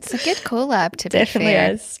 It's a good collab, to be Definitely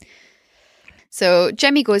fair. Is. So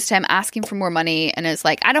Jimmy goes to him asking for more money and is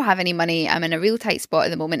like, I don't have any money. I'm in a real tight spot at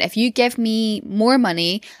the moment. If you give me more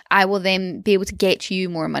money, I will then be able to get you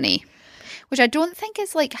more money. Which I don't think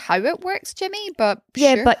is like how it works, Jimmy, but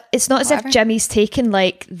yeah, sure, but it's not as whatever. if Jimmy's taken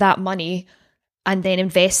like that money and then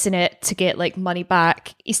investing it to get like money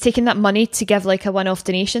back. He's taking that money to give like a one-off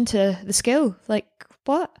donation to the school. Like,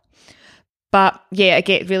 what? But yeah, I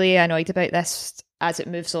get really annoyed about this as it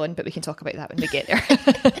moves on, but we can talk about that when we get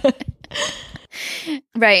there.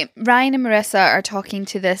 Right. Ryan and Marissa are talking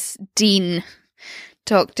to this Dean,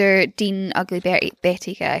 Dr. Dean Ugly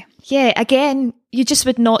Betty guy. Yeah, again, you just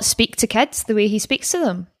would not speak to kids the way he speaks to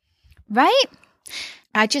them. Right?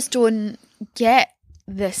 I just don't get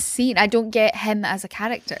this scene. I don't get him as a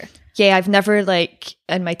character. Yeah, I've never, like,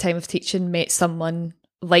 in my time of teaching, met someone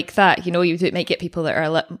like that. You know, you might get people that are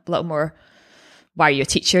a little more, why are you a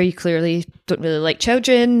teacher? You clearly don't really like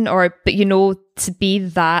children. But you know, to be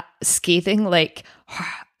that scathing, like,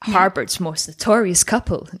 Harvard's most notorious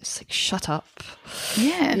couple. It's like, shut up.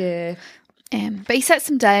 Yeah. Yeah. But he sits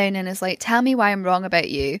him down and is like, tell me why I'm wrong about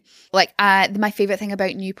you. Like, my favourite thing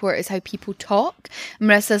about Newport is how people talk. And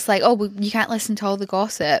Marissa's like, oh, well, you can't listen to all the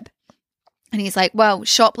gossip. And he's like, well,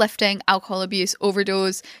 shoplifting, alcohol abuse,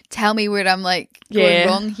 overdose, tell me where I'm like going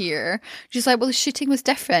wrong here. She's like, well, the shooting was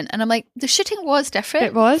different. And I'm like, the shooting was different.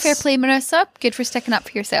 It was. Fair play, Marissa. Good for sticking up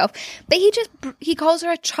for yourself. But he calls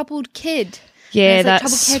her a troubled kid. Yeah, that's...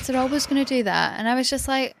 Like, troubled kids are always going to do that. And I was just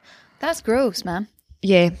like, that's gross, man.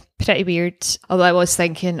 Yeah, pretty weird. Although I was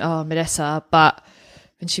thinking, oh, Marissa, but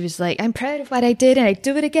when she was like, I'm proud of what I did and I'd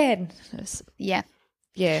do it again. Yeah.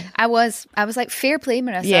 Yeah. I was like, fair play,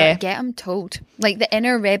 Marissa. Yeah. Get him told. Like, the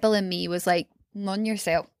inner rebel in me was like, on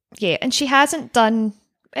yourself. Yeah, and she hasn't done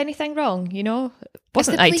anything wrong, you know? It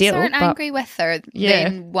wasn't ideal. If the police aren't but angry with her,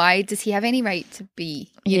 then why does he have any right to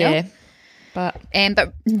be, you know? But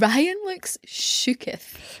Ryan looks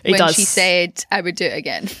shooketh he when does. she said, I would do it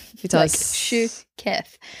again. He does. Like,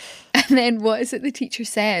 shooketh. And then what is it the teacher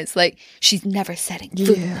says? Like, she's never setting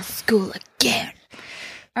foot in the school again.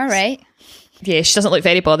 All right. Yeah, she doesn't look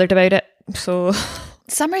very bothered about it. So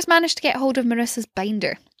Summer's managed to get hold of Marissa's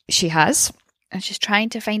binder. She has. And she's trying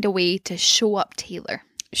to find a way to show up Taylor.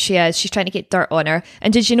 She is. She's trying to get dirt on her.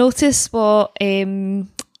 And did you notice what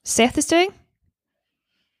Seth is doing?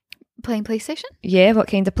 Playing PlayStation? Yeah, what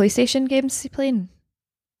kind of PlayStation games is he playing?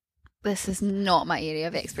 This is not my area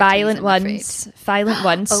of expertise. Violent ones.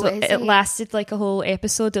 Oh, So it lasted like a whole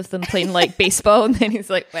episode of them playing like baseball, and then he's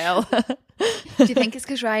like, well. Do you think it's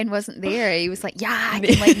because Ryan wasn't there? He was like, yeah, I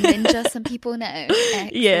can like ninja some people now.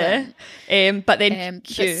 Excellent. Yeah. But then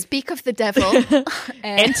but speak of the devil.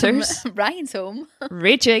 Enters. Ryan's home.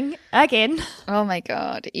 Raging again. Oh my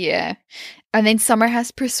God. Yeah. And then Summer has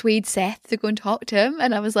to persuade Seth to go and talk to him.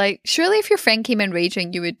 And I was like, surely if your friend came in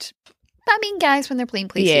raging, you would... I mean, guys, when they're playing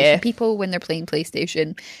PlayStation, people when they're playing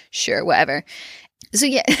PlayStation, sure, whatever. So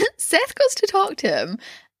yeah, Seth goes to talk to him,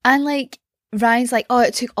 and like Ryan's like, "Oh,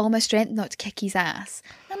 it took all my strength not to kick his ass."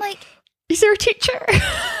 And I'm like, "He's your teacher.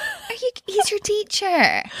 He's your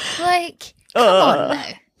teacher. Like, come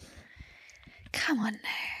on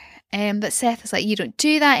now." But Seth is like, "You don't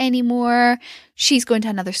do that anymore. She's going to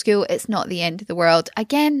another school. It's not the end of the world."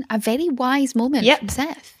 Again, a very wise moment from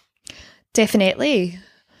Seth. Definitely.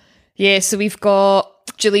 Yeah, so we've got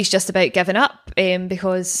Julie's just about giving up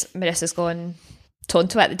because Marissa's gone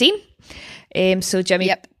tonto at the Dean. So Jimmy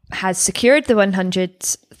has secured the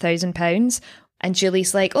 £100,000 and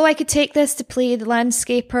Julie's like, oh, I could take this to play the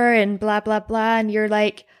landscaper and blah, blah, blah. And you're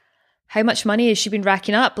like, how much money has she been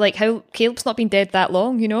racking up? Like, how Caleb's not been dead that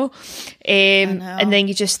long, you know? And then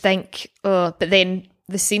you just think, oh, but then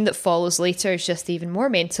the scene that follows later is just even more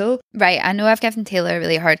mental. Right, I know I've given Taylor a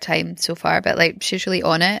really hard time so far, but like she's really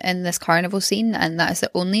on it in this carnival scene, and that is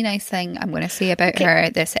the only nice thing I'm going to say about her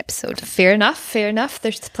this episode. Fair enough.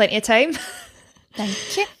 There's plenty of time.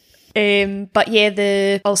 Thank you. But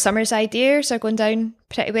yeah, all Summer's ideas are going down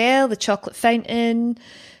pretty well. The chocolate fountain.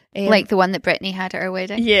 Like the one that Brittany had at her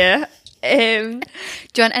wedding. Yeah. Do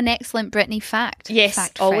you want an excellent Brittany fact? Yes,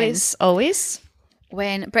 fact, always.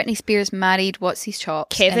 When Britney Spears married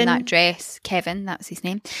what's-his-chops Kevin. in that dress, Kevin, that's his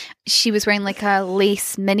name, she was wearing like a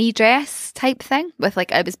lace mini dress type thing with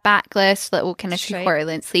like, it was backless, little kind of 3/4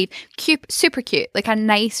 length sleeve, cute, super cute, like a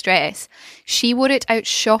nice dress. She wore it out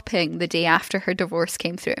shopping the day after her divorce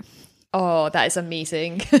came through. Oh, that is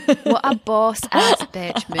amazing. What a boss ass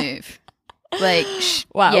bitch move. Like,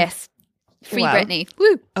 wow. Yes. Free Britney.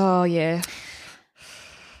 Woo. Oh, yeah.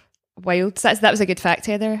 Wild. That was a good fact,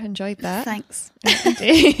 Heather. Enjoyed that. Thanks. Do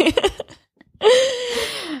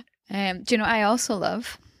you know what I also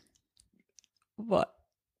love? What?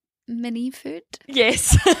 Mini food.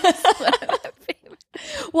 Yes.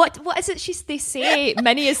 What is it they say?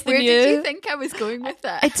 Mini is the Where new... did you think I was going with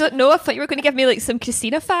that? I don't know. I thought you were going to give me like some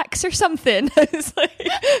Christina facts or something. I was like...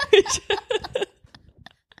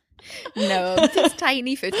 No, just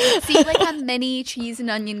tiny food. See, like a mini cheese and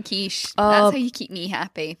onion quiche. That's how you keep me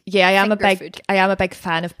happy. Yeah, I am a big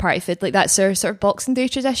fan of party food. Like that's our sort of Boxing Day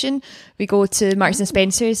tradition. We go to Marks and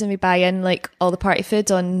Spencer's and we buy in like all the party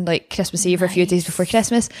food on like Christmas Eve or a few days before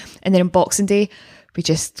Christmas, and then on Boxing Day we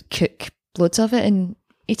just cook loads of it and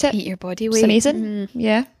eat it. Eat your body weight. It's amazing.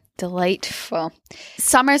 Yeah. Delightful.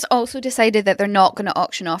 Summer's also decided that they're not going to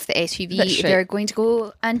auction off the SUV. That's right. They're going to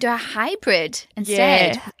go and do a hybrid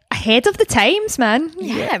instead. Yeah. Ahead of the times, man.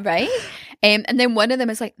 Yeah, right? And then one of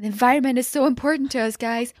them is like, the environment is so important to us,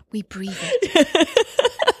 guys. We breathe it.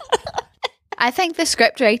 I think the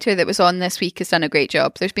scriptwriter that was on this week has done a great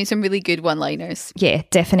job. There's been some really good one-liners. Yeah,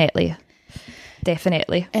 definitely.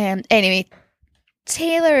 Anyway,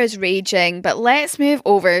 Taylor is raging, but let's move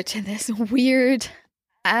over to this weird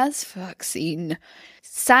as fuck scene.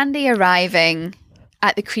 Sandy arriving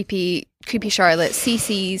at the creepy Charlotte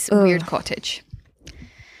Cece's weird cottage.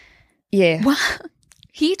 Yeah. Well,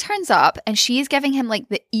 he turns up and she's giving him like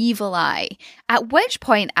the evil eye, at which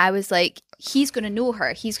point I was like, he's going to know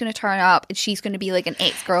her. He's going to turn up and she's going to be like an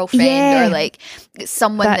ex-girlfriend or like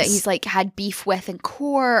someone that he's like had beef with in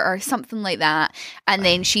court or something like that. And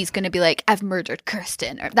then she's going to be like, I've murdered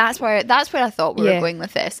Kirsten. Or that's where I thought we were going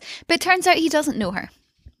with this. But it turns out he doesn't know her.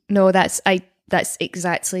 No, that's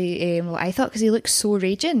exactly what I thought, because he looks so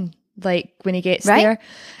raging like when he gets there,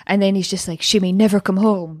 and then he's just like, she may never come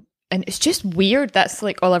home. And it's just weird. That's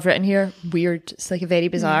like all I've written here. Weird. It's like a very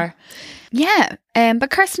bizarre. Yeah. But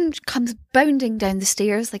Kirsten comes bounding down the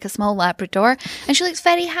stairs like a small Labrador, and she looks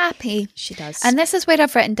very happy. She does. And this is where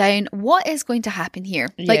I've written down, what is going to happen here?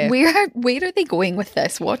 Yeah. Like, where are they going with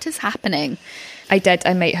this? What is happening?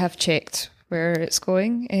 I might have checked where it's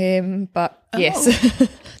going. But yes,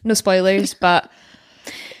 no spoilers, but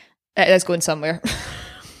it is going somewhere.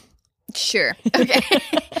 Sure. Okay.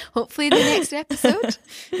 Hopefully the next episode.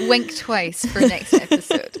 Wink twice for next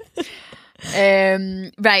episode.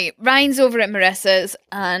 Right. Ryan's over at Marissa's,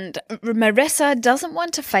 and Marissa doesn't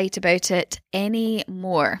want to fight about it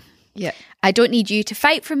anymore. Yeah. I don't need you to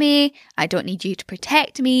fight for me. I don't need you to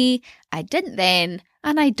protect me. I didn't then,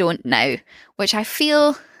 and I don't now. Which I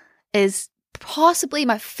feel is possibly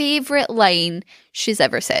my favourite line she's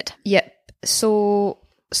ever said. Yep. So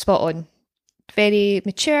spot on. Very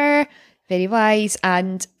mature, very wise,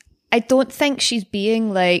 and I don't think she's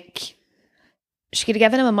being like, she could have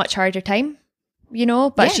given him a much harder time, you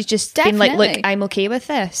know, but she's just been like, look, I'm okay with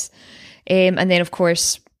this. And then of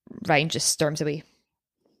course Ryan just storms away.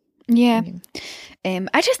 Yeah.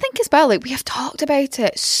 I just think as well, like, we have talked about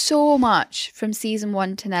it so much from season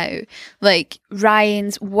 1 to now, like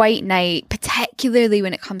Ryan's white knight, particularly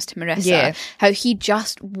when it comes to Marissa, how he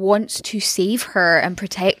just wants to save her and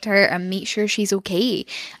protect her and make sure she's okay.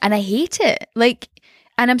 And I hate it. Like,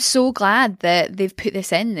 and I'm so glad that they've put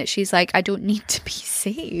this in, that she's like, I don't need to be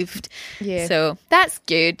saved. Yeah. So that's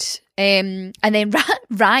good. And then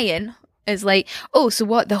Ryan is like, oh, so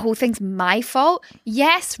what, the whole thing's my fault?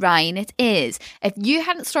 Yes, Ryan, it is. If you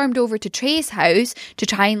hadn't stormed over to Trey's house to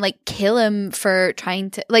try and like kill him for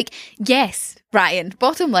trying to, like, yes, Ryan,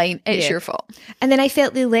 bottom line, it's your fault. And then I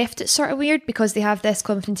felt they left it sort of weird because they have this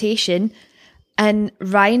confrontation and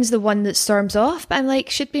Ryan's the one that storms off, but I'm like,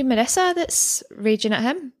 should be Marissa that's raging at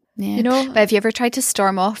him. Yeah. You know? But have you ever tried to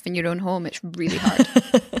storm off in your own home? It's really hard.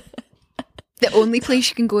 The only place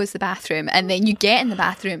you can go is the bathroom, and then you get in the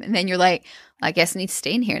bathroom and then you're like, I guess I need to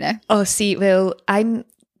stay in here now. Oh, see, well, I'm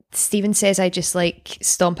Stephen says I just like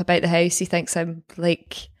stomp about the house. He thinks I'm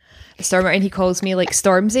like a stormer, and he calls me like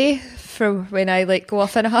Stormzy from when I like go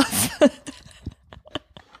off in a huff.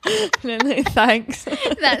 And I'm like, thanks.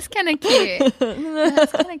 That's kind of cute.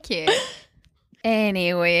 That's kind of cute.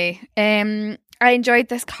 Anyway, I enjoyed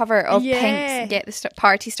this cover of Pink's Get the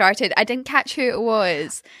Party Started. I didn't catch who it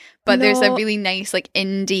was, but there's a really nice like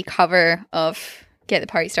indie cover of Get the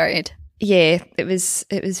Party Started. Yeah, it was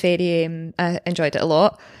very, I enjoyed it a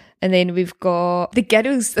lot. And then we've got the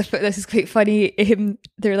girls, this is quite funny,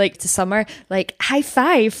 they're like to Summer, like, high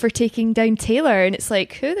five for taking down Taylor. And it's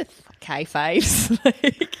like, who the fuck high fives?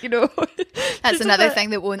 Like, you know. That's another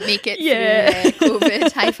thing that won't make it through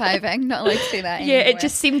COVID, high fiving. Not allowed to do that anymore. Yeah, it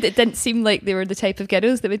didn't seem like they were the type of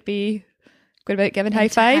girls that would be going about giving high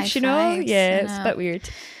fives, you know? Yeah, it's a bit weird.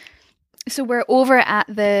 So we're over at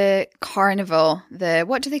the carnival,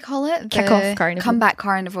 what do they call it? Kick-off carnival. Comeback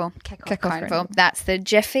carnival. Kick-off carnival. That's the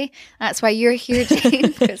jiffy. That's why you're here,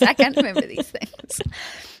 Jane, because I can't remember these things.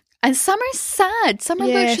 And Summer's sad. Summer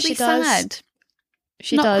looks really sad.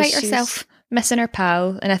 She Not does. quite herself. She's missing her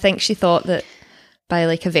pal, and I think she thought that by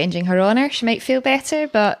like avenging her honour, she might feel better,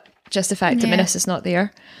 but just the fact that Minus is not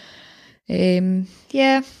there.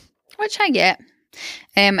 Yeah. Which I get.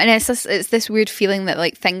 And it's this weird feeling that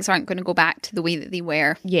like things aren't going to go back to the way that they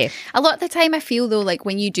were. Yeah. A lot of the time I feel though, like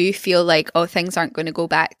when you do feel like, oh, things aren't going to go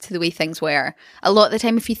back to the way things were, a lot of the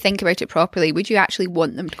time if you think about it properly, would you actually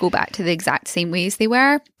want them to go back to the exact same ways they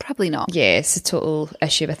were? Probably not. Yeah, it's a total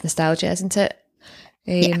issue with nostalgia, isn't it?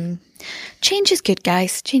 Change is good,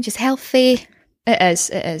 guys. Change is healthy. It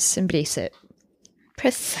is. Embrace it.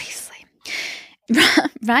 Precisely.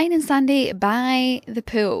 Ryan and Sandy by the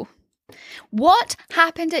pool. What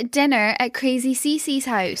happened at dinner at Crazy Cece's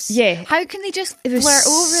house? Yeah. How can they just flirt over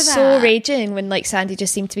that? So raging when like Sandy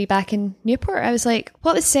just seemed to be back in Newport. I was like,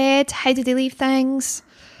 what was said? How did they leave things?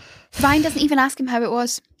 Ryan doesn't even ask him how it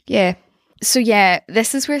was. Yeah. So yeah,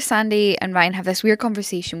 this is where Sandy and Ryan have this weird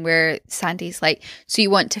conversation where Sandy's like, so you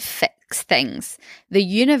want to fix things. The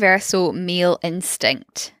universal male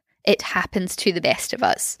instinct. It happens to the best of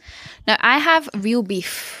us. Now, I have real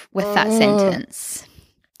beef with that sentence.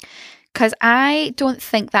 Because I don't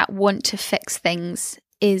think that want to fix things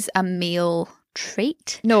is a male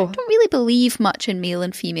trait. No. I don't really believe much in male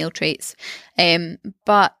and female traits.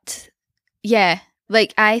 But yeah,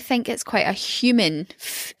 like I think it's quite a human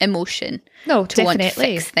emotion to definitely want to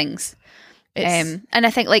fix things. And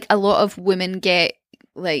I think like a lot of women get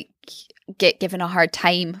given a hard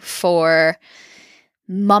time for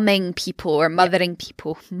mumming people or mothering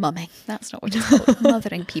people. Mumming, that's not what it's called.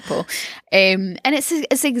 Mothering people. And it's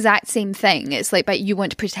the exact same thing. It's like, but you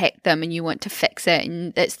want to protect them and you want to fix it,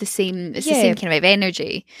 and it's the same kind of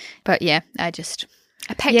energy. But yeah, I picked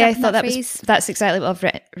up I thought that's exactly what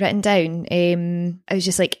I've written down. I was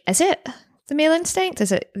just like, is it the male instinct?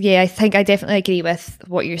 Is it? Yeah, I think I definitely agree with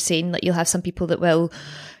what you're saying. Like, you'll have some people that will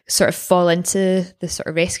sort of fall into the sort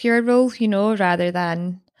of rescuer role, you know, rather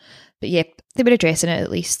than. But yeah, they were addressing it at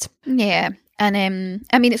least. Yeah. And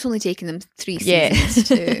I mean, it's only taken them 3 seasons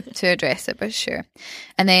to address it, but sure.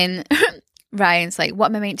 And then Ryan's like, what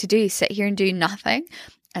am I meant to do? Sit here and do nothing?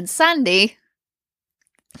 And Sandy,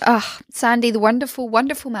 the wonderful,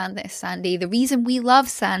 wonderful man that is Sandy, the reason we love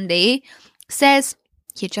Sandy, says,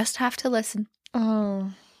 you just have to listen.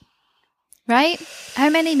 Oh. Right? How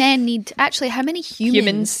many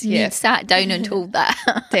humans need sat down and told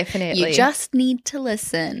that? Definitely. You just need to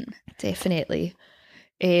listen. Definitely.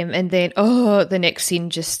 And then, the next scene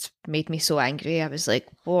just made me so angry. I was like,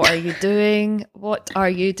 what are you doing? What are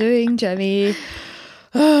you doing, Jimmy?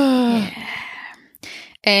 So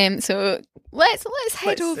let's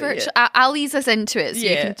head over. I'll ease us into it so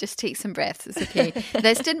you can just take some breaths. It's okay.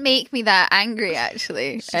 This didn't make me that angry,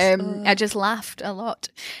 actually. I just laughed a lot.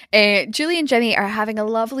 Julie and Jimmy are having a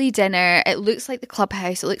lovely dinner. It looks like the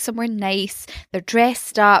clubhouse. It looks somewhere nice. They're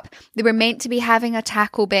dressed up. They were meant to be having a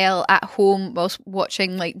Taco Bell at home whilst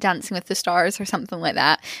watching like Dancing with the Stars or something like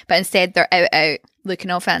that. But instead they're out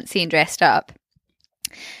looking all fancy and dressed up.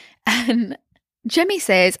 And Jimmy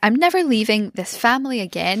says, I'm never leaving this family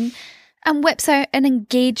again, and whips out an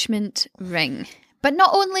engagement ring. But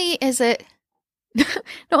not only is it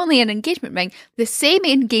an engagement ring, the same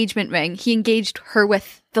engagement ring he engaged her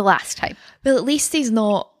with the last time. Well, at least he's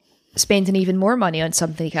not spending even more money on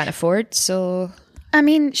something he can't afford, so. I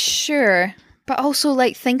mean, sure. But also,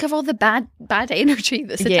 like, think of all the bad energy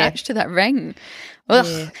that's attached to that ring. Ugh.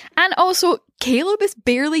 Yeah. And also, Caleb is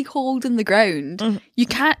barely holding the ground. Mm. You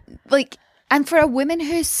can't, like... And for a woman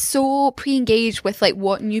who's so pre-engaged with like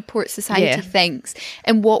what Newport society thinks,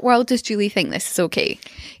 in what world does Julie think this is okay?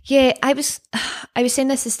 Yeah, I was saying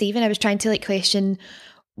this to Stephen. I was trying to like question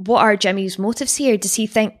what are Jimmy's motives here? Does he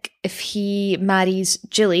think if he marries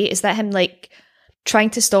Julie, is that him like trying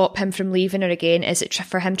to stop him from leaving her again? Is it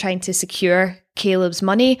for him trying to secure Caleb's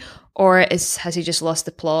money, or has he just lost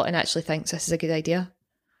the plot and actually thinks this is a good idea?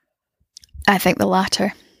 I think the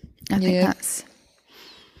latter. I think that's...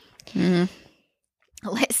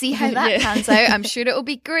 Let's see how that pans out. I'm sure it'll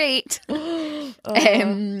be great.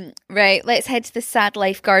 Right, let's head to the sad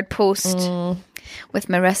lifeguard post with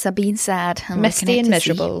Marissa being sad and misty and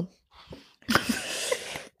miserable.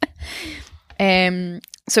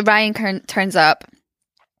 So Ryan turns up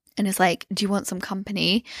and is like, do you want some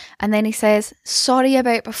company? And then he says, sorry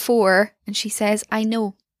about before. And she says, I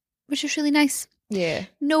know, which is really nice. Yeah.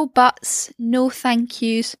 No buts, no thank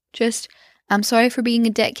yous. Just, I'm sorry for being a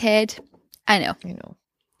dickhead. I know.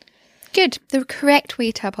 Good. The correct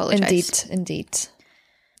way to apologise. Indeed.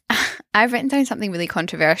 I've written down something really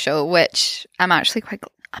controversial, which I'm actually quite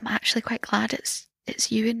glad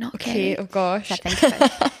it's you and not Kerry. Oh gosh.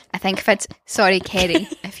 I think if it's sorry, Kerry,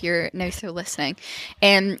 if you're now still listening.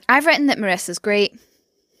 I've written that Marissa's great.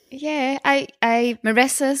 Yeah,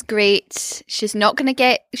 Marissa's great. She's not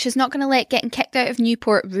gonna let getting kicked out of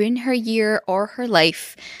Newport ruin her year or her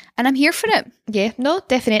life. And I'm here for it. Yeah, no,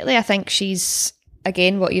 definitely. I think she's,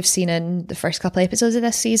 again, what you've seen in the first couple of episodes of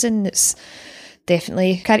this season, it's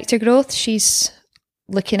definitely character growth. She's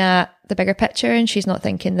looking at the bigger picture and she's not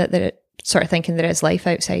thinking that there is life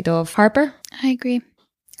outside of Harbour. I agree.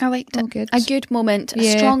 I liked it. Good. A good moment,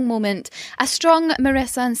 a strong moment, a strong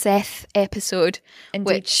Marissa and Seth episode,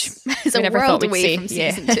 Indeed. which is a world away from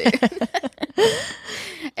season 2.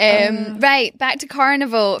 Right, back to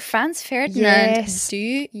Carnival. Franz Ferdinand,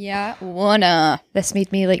 do ya wanna? This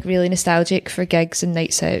made me like really nostalgic for gigs and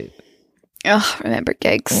nights out. Oh, remember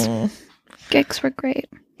gigs. Gigs were great.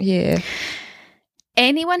 Yeah.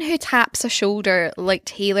 Anyone who taps a shoulder like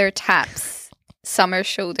Taylor taps Summer's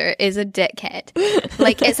shoulder is a dickhead.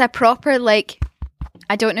 Like, it's a proper, like,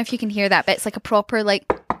 I don't know if you can hear that, but it's like a proper,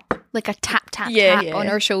 like a tap on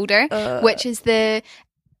her shoulder, which is the,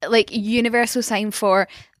 like, universal sign for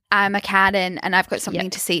I'm a Karen and I've got something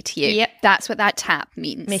to say to you. Yep. That's what that tap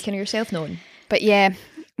means. Making yourself known. But yeah,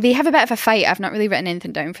 they have a bit of a fight. I've not really written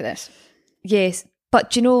anything down for this. Yes. But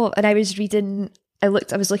do you know, and I was looking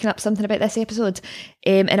up something about this episode,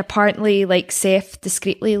 and apparently, like, Seth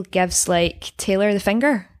discreetly gives, like, Taylor the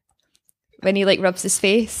finger when he, like, rubs his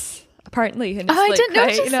face, apparently. And it's, I didn't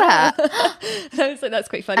notice that. I was like, that's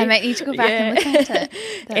quite funny. I might need to go back and look at it.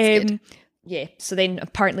 That's good. Yeah, so then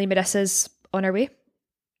apparently Marissa's on her way.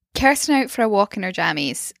 Kirsten out for a walk in her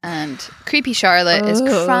jammies, and creepy Charlotte is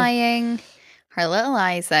crying her little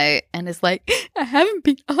eyes out and is like, I haven't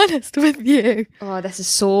been honest with you. Oh, this is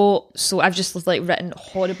so I've just like written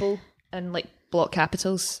horrible in like block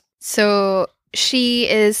capitals. So she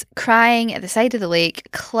is crying at the side of the lake,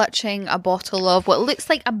 clutching a bottle of what looks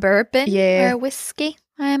like a bourbon or a whiskey,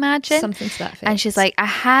 I imagine. Something to that effect. And she's like, I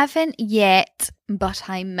haven't yet, but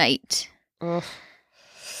I might. Oh.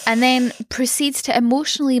 And then proceeds to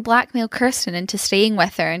emotionally blackmail Kirsten into staying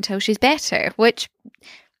with her until she's better, which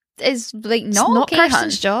is like not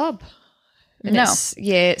Kirsten's job. And no.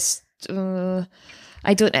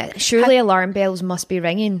 I don't know. Surely alarm bells must be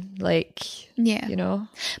ringing. Like, yeah. You know?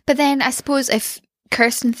 But then I suppose if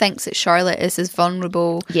Kirsten thinks that Charlotte is as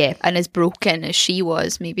vulnerable and as broken as she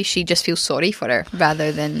was, maybe she just feels sorry for her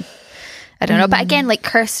rather than, I don't know. But again, like,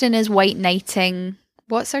 Kirsten is white knighting,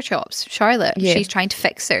 what's her chops? Charlotte. Yeah. She's trying to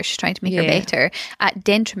fix her. She's trying to make her better at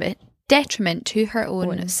detriment to her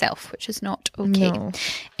own self, which is not okay. No.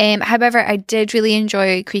 However, I did really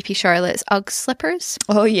enjoy creepy Charlotte's Ugg slippers.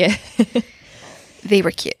 Oh yeah. They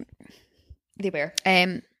were cute. They were.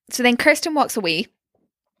 So then Kirsten walks away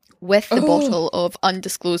with the bottle of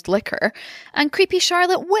undisclosed liquor, and creepy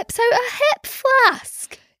Charlotte whips out a hip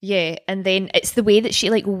flask. Yeah, and then it's the way that she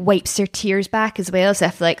like wipes her tears back as well, as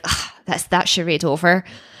if like, that's that charade over.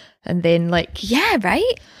 And then like, yeah,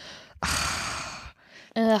 right?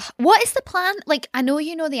 What is the plan? Like, I know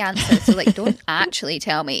you know the answer, so like, don't actually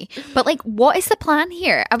tell me. But like, what is the plan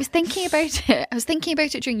here? I was thinking about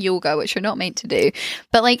it during yoga, which you're not meant to do.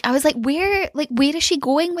 But like, I was like, where is she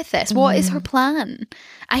going with this? What is her plan?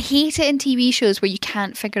 I hate it in TV shows where you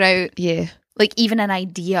can't figure out, like, even an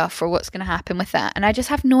idea for what's going to happen with that, and I just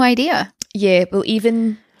have no idea. Yeah, well,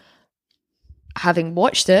 even having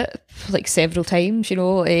watched it like several times, you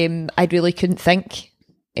know, I really couldn't think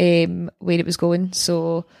where it was going,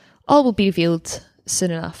 so all will be revealed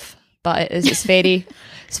soon enough. But it's very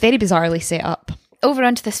bizarrely set up. Over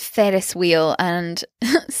onto this Ferris wheel, and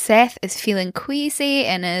Seth is feeling queasy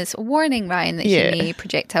and is warning Ryan that he may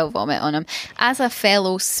projectile vomit on him. As a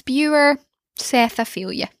fellow spewer, Seth, I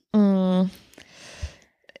feel you.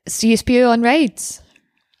 So you spew on rides?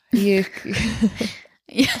 You...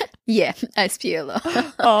 Yeah, I spew a lot.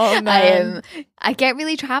 Oh man, I get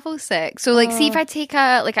really travel sick. So like, see if I take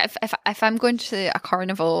if I'm going to a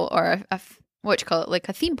carnival or what do you call it, like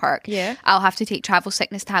a theme park, I'll have to take travel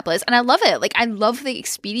sickness tablets, and I love it. Like, I love the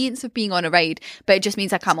experience of being on a ride, but it just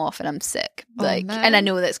means I come off and I'm sick. And I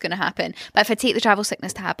know that's going to happen. But if I take the travel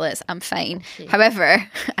sickness tablets, I'm fine. Okay. However,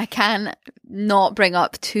 I can not bring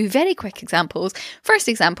up two very quick examples. First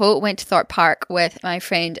example, went to Thorpe Park with my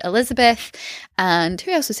friend Elizabeth, and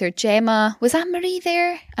who else was there? Gemma. Was Anne Marie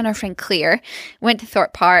there? And our friend Claire. Went to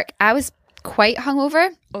Thorpe Park. I was quite hungover.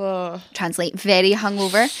 Translate, very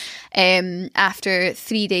hungover. After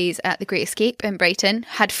 3 days at the Great Escape in Brighton,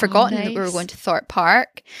 had forgotten that we were going to Thorpe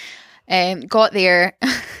Park. Got there,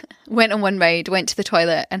 went on one ride, went to the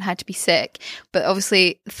toilet and had to be sick. But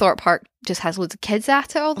obviously Thorpe Park just has loads of kids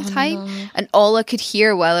at it all the time. No. And all I could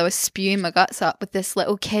hear while I was spewing my guts up with this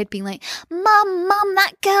little kid being like, Mum,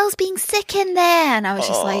 that girl's being sick in there. And I was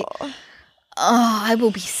just like, I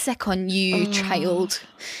will be sick on you, child.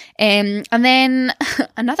 And then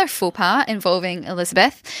another faux pas involving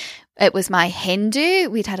Elizabeth. It was my hen do.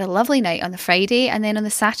 We'd had a lovely night on the Friday, and then on the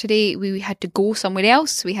Saturday we had to go somewhere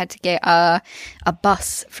else. We had to get a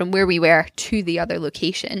bus from where we were to the other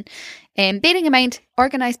location. Bearing in mind,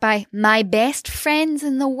 organised by my best friends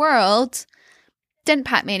in the world, didn't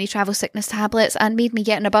pack me any travel sickness tablets and made me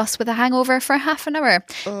get in a bus with a hangover for half an hour.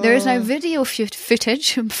 There is now video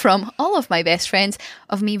footage from all of my best friends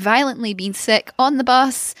of me violently being sick on the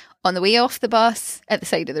bus, on the way off the bus, at the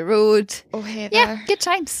side of the road. Oh, Heather. Yeah, good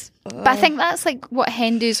times. But I think that's like what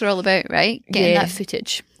hen do's are all about, right? Getting that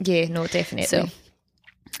footage. Yeah, no, definitely. So,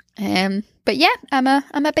 but yeah, I'm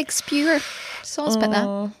a big spewer. Soz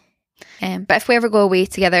about that. But if we ever go away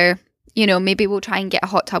together, you know, maybe we'll try and get a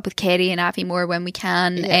hot tub with Kerry and Aviemore when we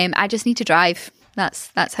can. Yeah. I just need to drive.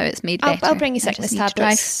 That's how it's made better. I'll bring you sickness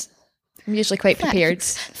tablets. I'm usually quite prepared.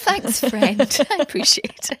 Thanks, friend. I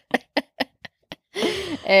appreciate it.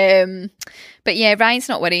 But yeah, Ryan's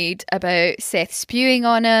not worried about Seth spewing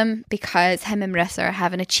on him because him and Marissa are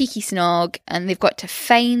having a cheeky snog and they've got to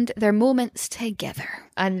find their moments together.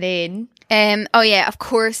 And then... of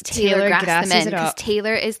course, Taylor grasps them in because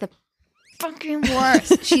Taylor is the fucking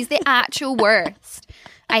worst. She's the actual worst.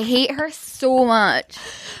 I hate her so much.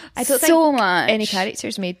 I don't think any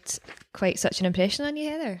characters made quite such an impression on you,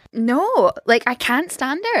 Heather. No, like I can't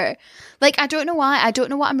stand her. Like I don't know why. I don't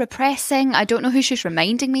know what I'm repressing. I don't know who she's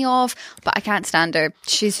reminding me of, but I can't stand her.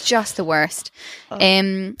 She's just the worst.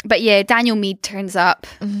 But yeah, Daniel Meade turns up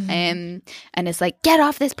and is like, "Get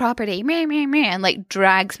off this property," and like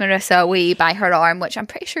drags Marissa away by her arm, which I'm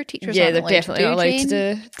pretty sure teachers aren't allowed definitely to do, not allowed to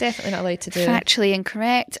do. Definitely not allowed to do. Factually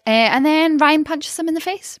incorrect. And then Ryan punches him in the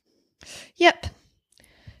face. Yep.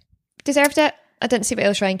 Deserved it. I didn't see what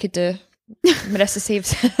else Ryan could do. Marissa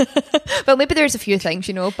saves. Well, maybe there's a few things,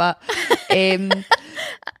 you know, but I'm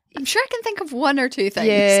sure I can think of one or two things.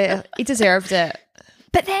 Yeah, he deserved it.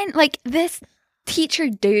 But then, like, this teacher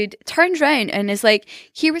dude turns around and is like,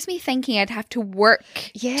 "Here was me thinking I'd have to work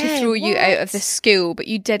to throw you out of the school, but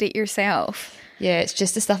you did it yourself." Yeah, it's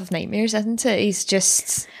just the stuff of nightmares, isn't it? He's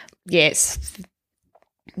just, it's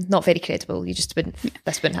not very credible. You just wouldn't,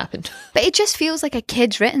 this wouldn't happen. But it just feels like a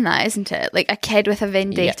kid's written that, isn't it? Like a kid with a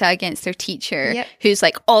vendetta against their teacher who's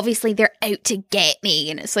like, obviously they're out to get me.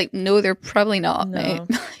 And it's like, no, they're probably not. No.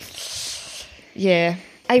 Yeah.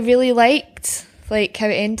 I really liked like how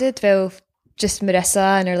it ended. Well, just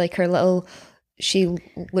Marissa and her little, she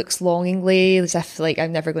looks longingly as if like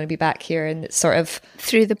I'm never going to be back here, and it's sort of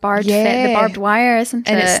through the barbed wire, isn't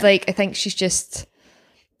it? And it's like, I think she's just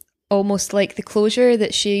almost like the closure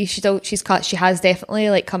that she's got. She has definitely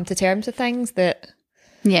like come to terms with things that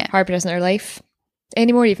Harper isn't her life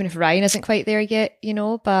anymore, even if Ryan isn't quite there yet, you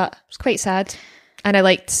know. But it's quite sad, and I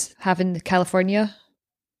liked having the California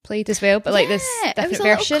played as well, but like this different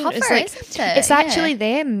version. Cover, it's like it's actually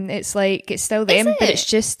them. It's like it's still them, but it's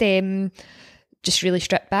just really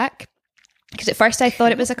stripped back. Because at first I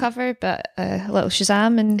thought it was a cover, but a little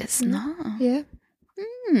Shazam, and it's not. Yeah.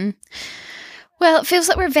 Well, it feels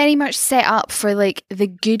like we're very much set up for like the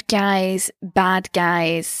good guys, bad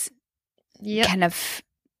guys, kind of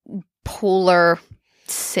polar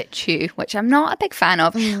situ, which I'm not a big fan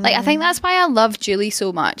of. Like, I think that's why I love Julie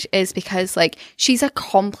so much, is because like she's a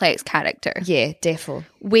complex character. Yeah, defo.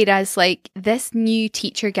 Whereas like this new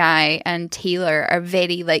teacher guy and Taylor are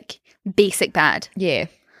very like basic bad. Yeah.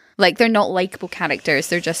 Like they're not likable characters,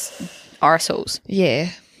 they're just arseholes. Yeah.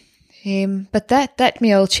 But that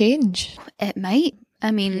may all change. It might. I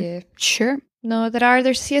mean, sure. No,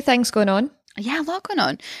 there's a few things going on. Yeah, a lot going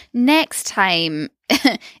on. Next time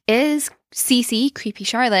is CC, creepy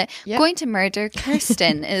Charlotte, going to murder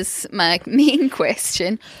Kirsten is my main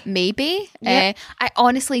question. Maybe. I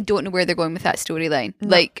honestly don't know where they're going with that storyline. No.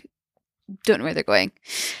 Like, don't know where they're going.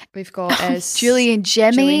 We've got Julie and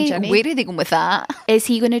Jimmy. Where are they going with that? Is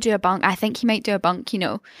he going to do a bunk? I think he might do a bunk, you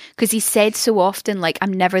know, because he said so often, like,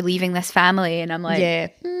 I'm never leaving this family. And I'm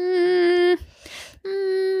like,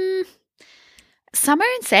 Summer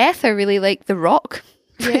and Seth are really like The Rock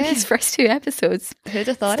for these first 2 episodes. Who'd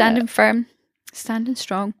have thought Standing firm, standing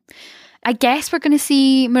strong. I guess we're going to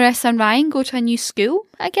see Marissa and Ryan go to a new school,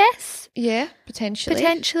 I guess. Yeah, potentially.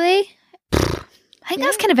 I think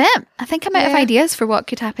that's kind of it. I think I'm out of ideas for what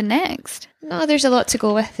could happen next. No, there's a lot to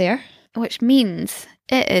go with there. Which means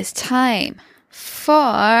it is time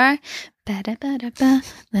for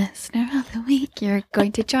Listener of the Week. You're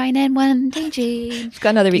going to join in one day, Jane. We've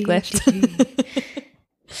got another week left.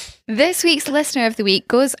 This week's Listener of the Week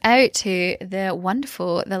goes out to the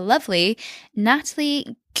wonderful, the lovely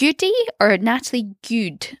Natalie Goody or Natalie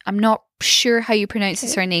Good. I'm not sure how you pronounce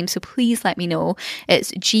this surname, so please let me know.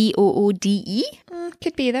 It's Goode.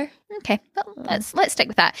 Could be either. Okay, well, let's stick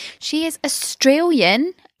with that. She is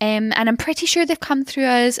Australian, and I'm pretty sure they've come through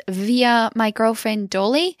us via My Girlfriend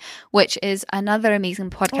Dolly, which is another amazing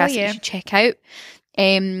podcast you should check out.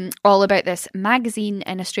 All about this magazine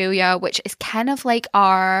in Australia, which is kind of like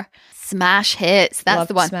our smash hits. That's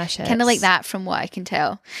the one. Kind of like that from what I can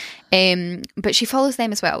tell. But she follows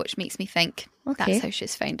them as well, which makes me think that's how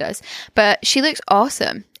she's found us. But she looks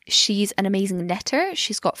awesome. She's an amazing knitter.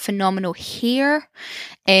 She's got phenomenal hair.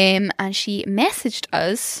 And she messaged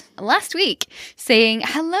us last week saying,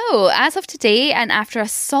 hello, as of today and after a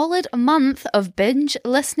solid month of binge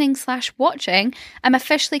listening / watching, I'm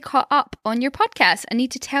officially caught up on your podcast. I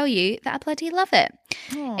need to tell you that I bloody love it.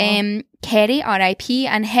 Kerry, R.I.P.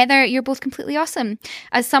 and Heather, you're both completely awesome.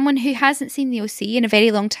 As someone who hasn't seen the OC in a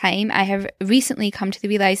very long time, I have recently come to the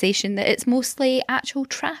realisation that it's mostly actual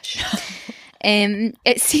trash.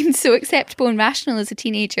 It seemed so acceptable and rational as a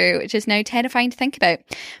teenager, which is now terrifying to think about.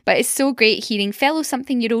 But it's so great hearing fellow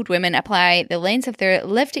something-year-old women apply the lens of their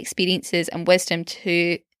lived experiences and wisdom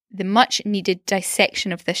to the much-needed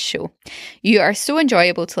dissection of this show. You are so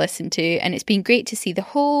enjoyable to listen to, and it's been great to see the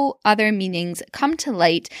whole other meanings come to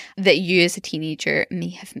light that you as a teenager may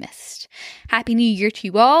have missed. Happy New Year to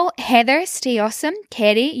you all. Heather, stay awesome.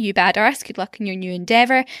 Kerry, you badass. Good luck in your new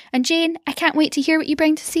endeavour. And Jane, I can't wait to hear what you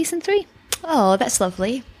bring to season 3. Oh, that's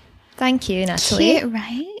lovely. Thank you, Natalie. Cute,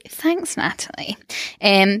 right? Thanks, Natalie.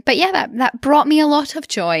 But yeah, that brought me a lot of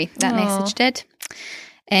joy, that message did.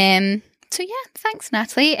 So yeah, thanks,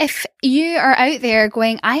 Natalie. If you are out there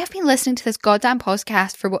going, I have been listening to this goddamn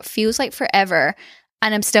podcast for what feels like forever,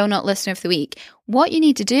 and I'm still not Listener of the Week, what you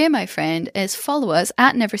need to do, my friend, is follow us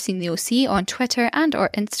at Never Seen the OC on Twitter and or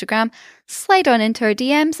Instagram. Slide on into our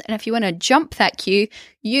DMs, and if you want to jump that queue,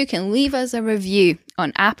 you can leave us a review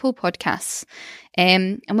on Apple Podcasts,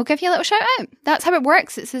 and we'll give you a little shout out. That's how it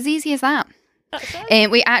works. It's as easy as that.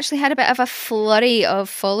 We actually had a bit of a flurry of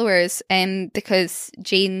followers because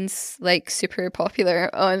Jane's like super popular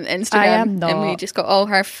on Instagram. I am not. And we just got all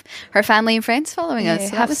her family and friends following us.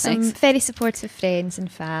 So have some nice. Very supportive friends and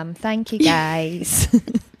fam. Thank you, guys.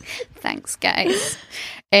 Thanks, guys.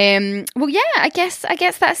 Well, yeah, I guess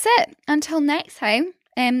that's it. Until next time,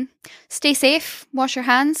 stay safe, wash your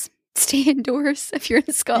hands, stay indoors if you're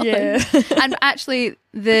in Scotland. Yeah. And actually,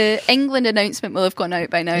 the England announcement will have gone out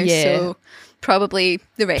by now, so probably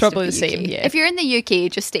the rest of the UK. Same, yeah. If you're in the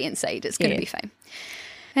UK, just stay inside. It's going to be fine.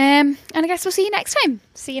 And I guess we'll see you next time.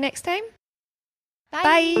 See you next time. Bye.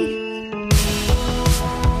 Bye.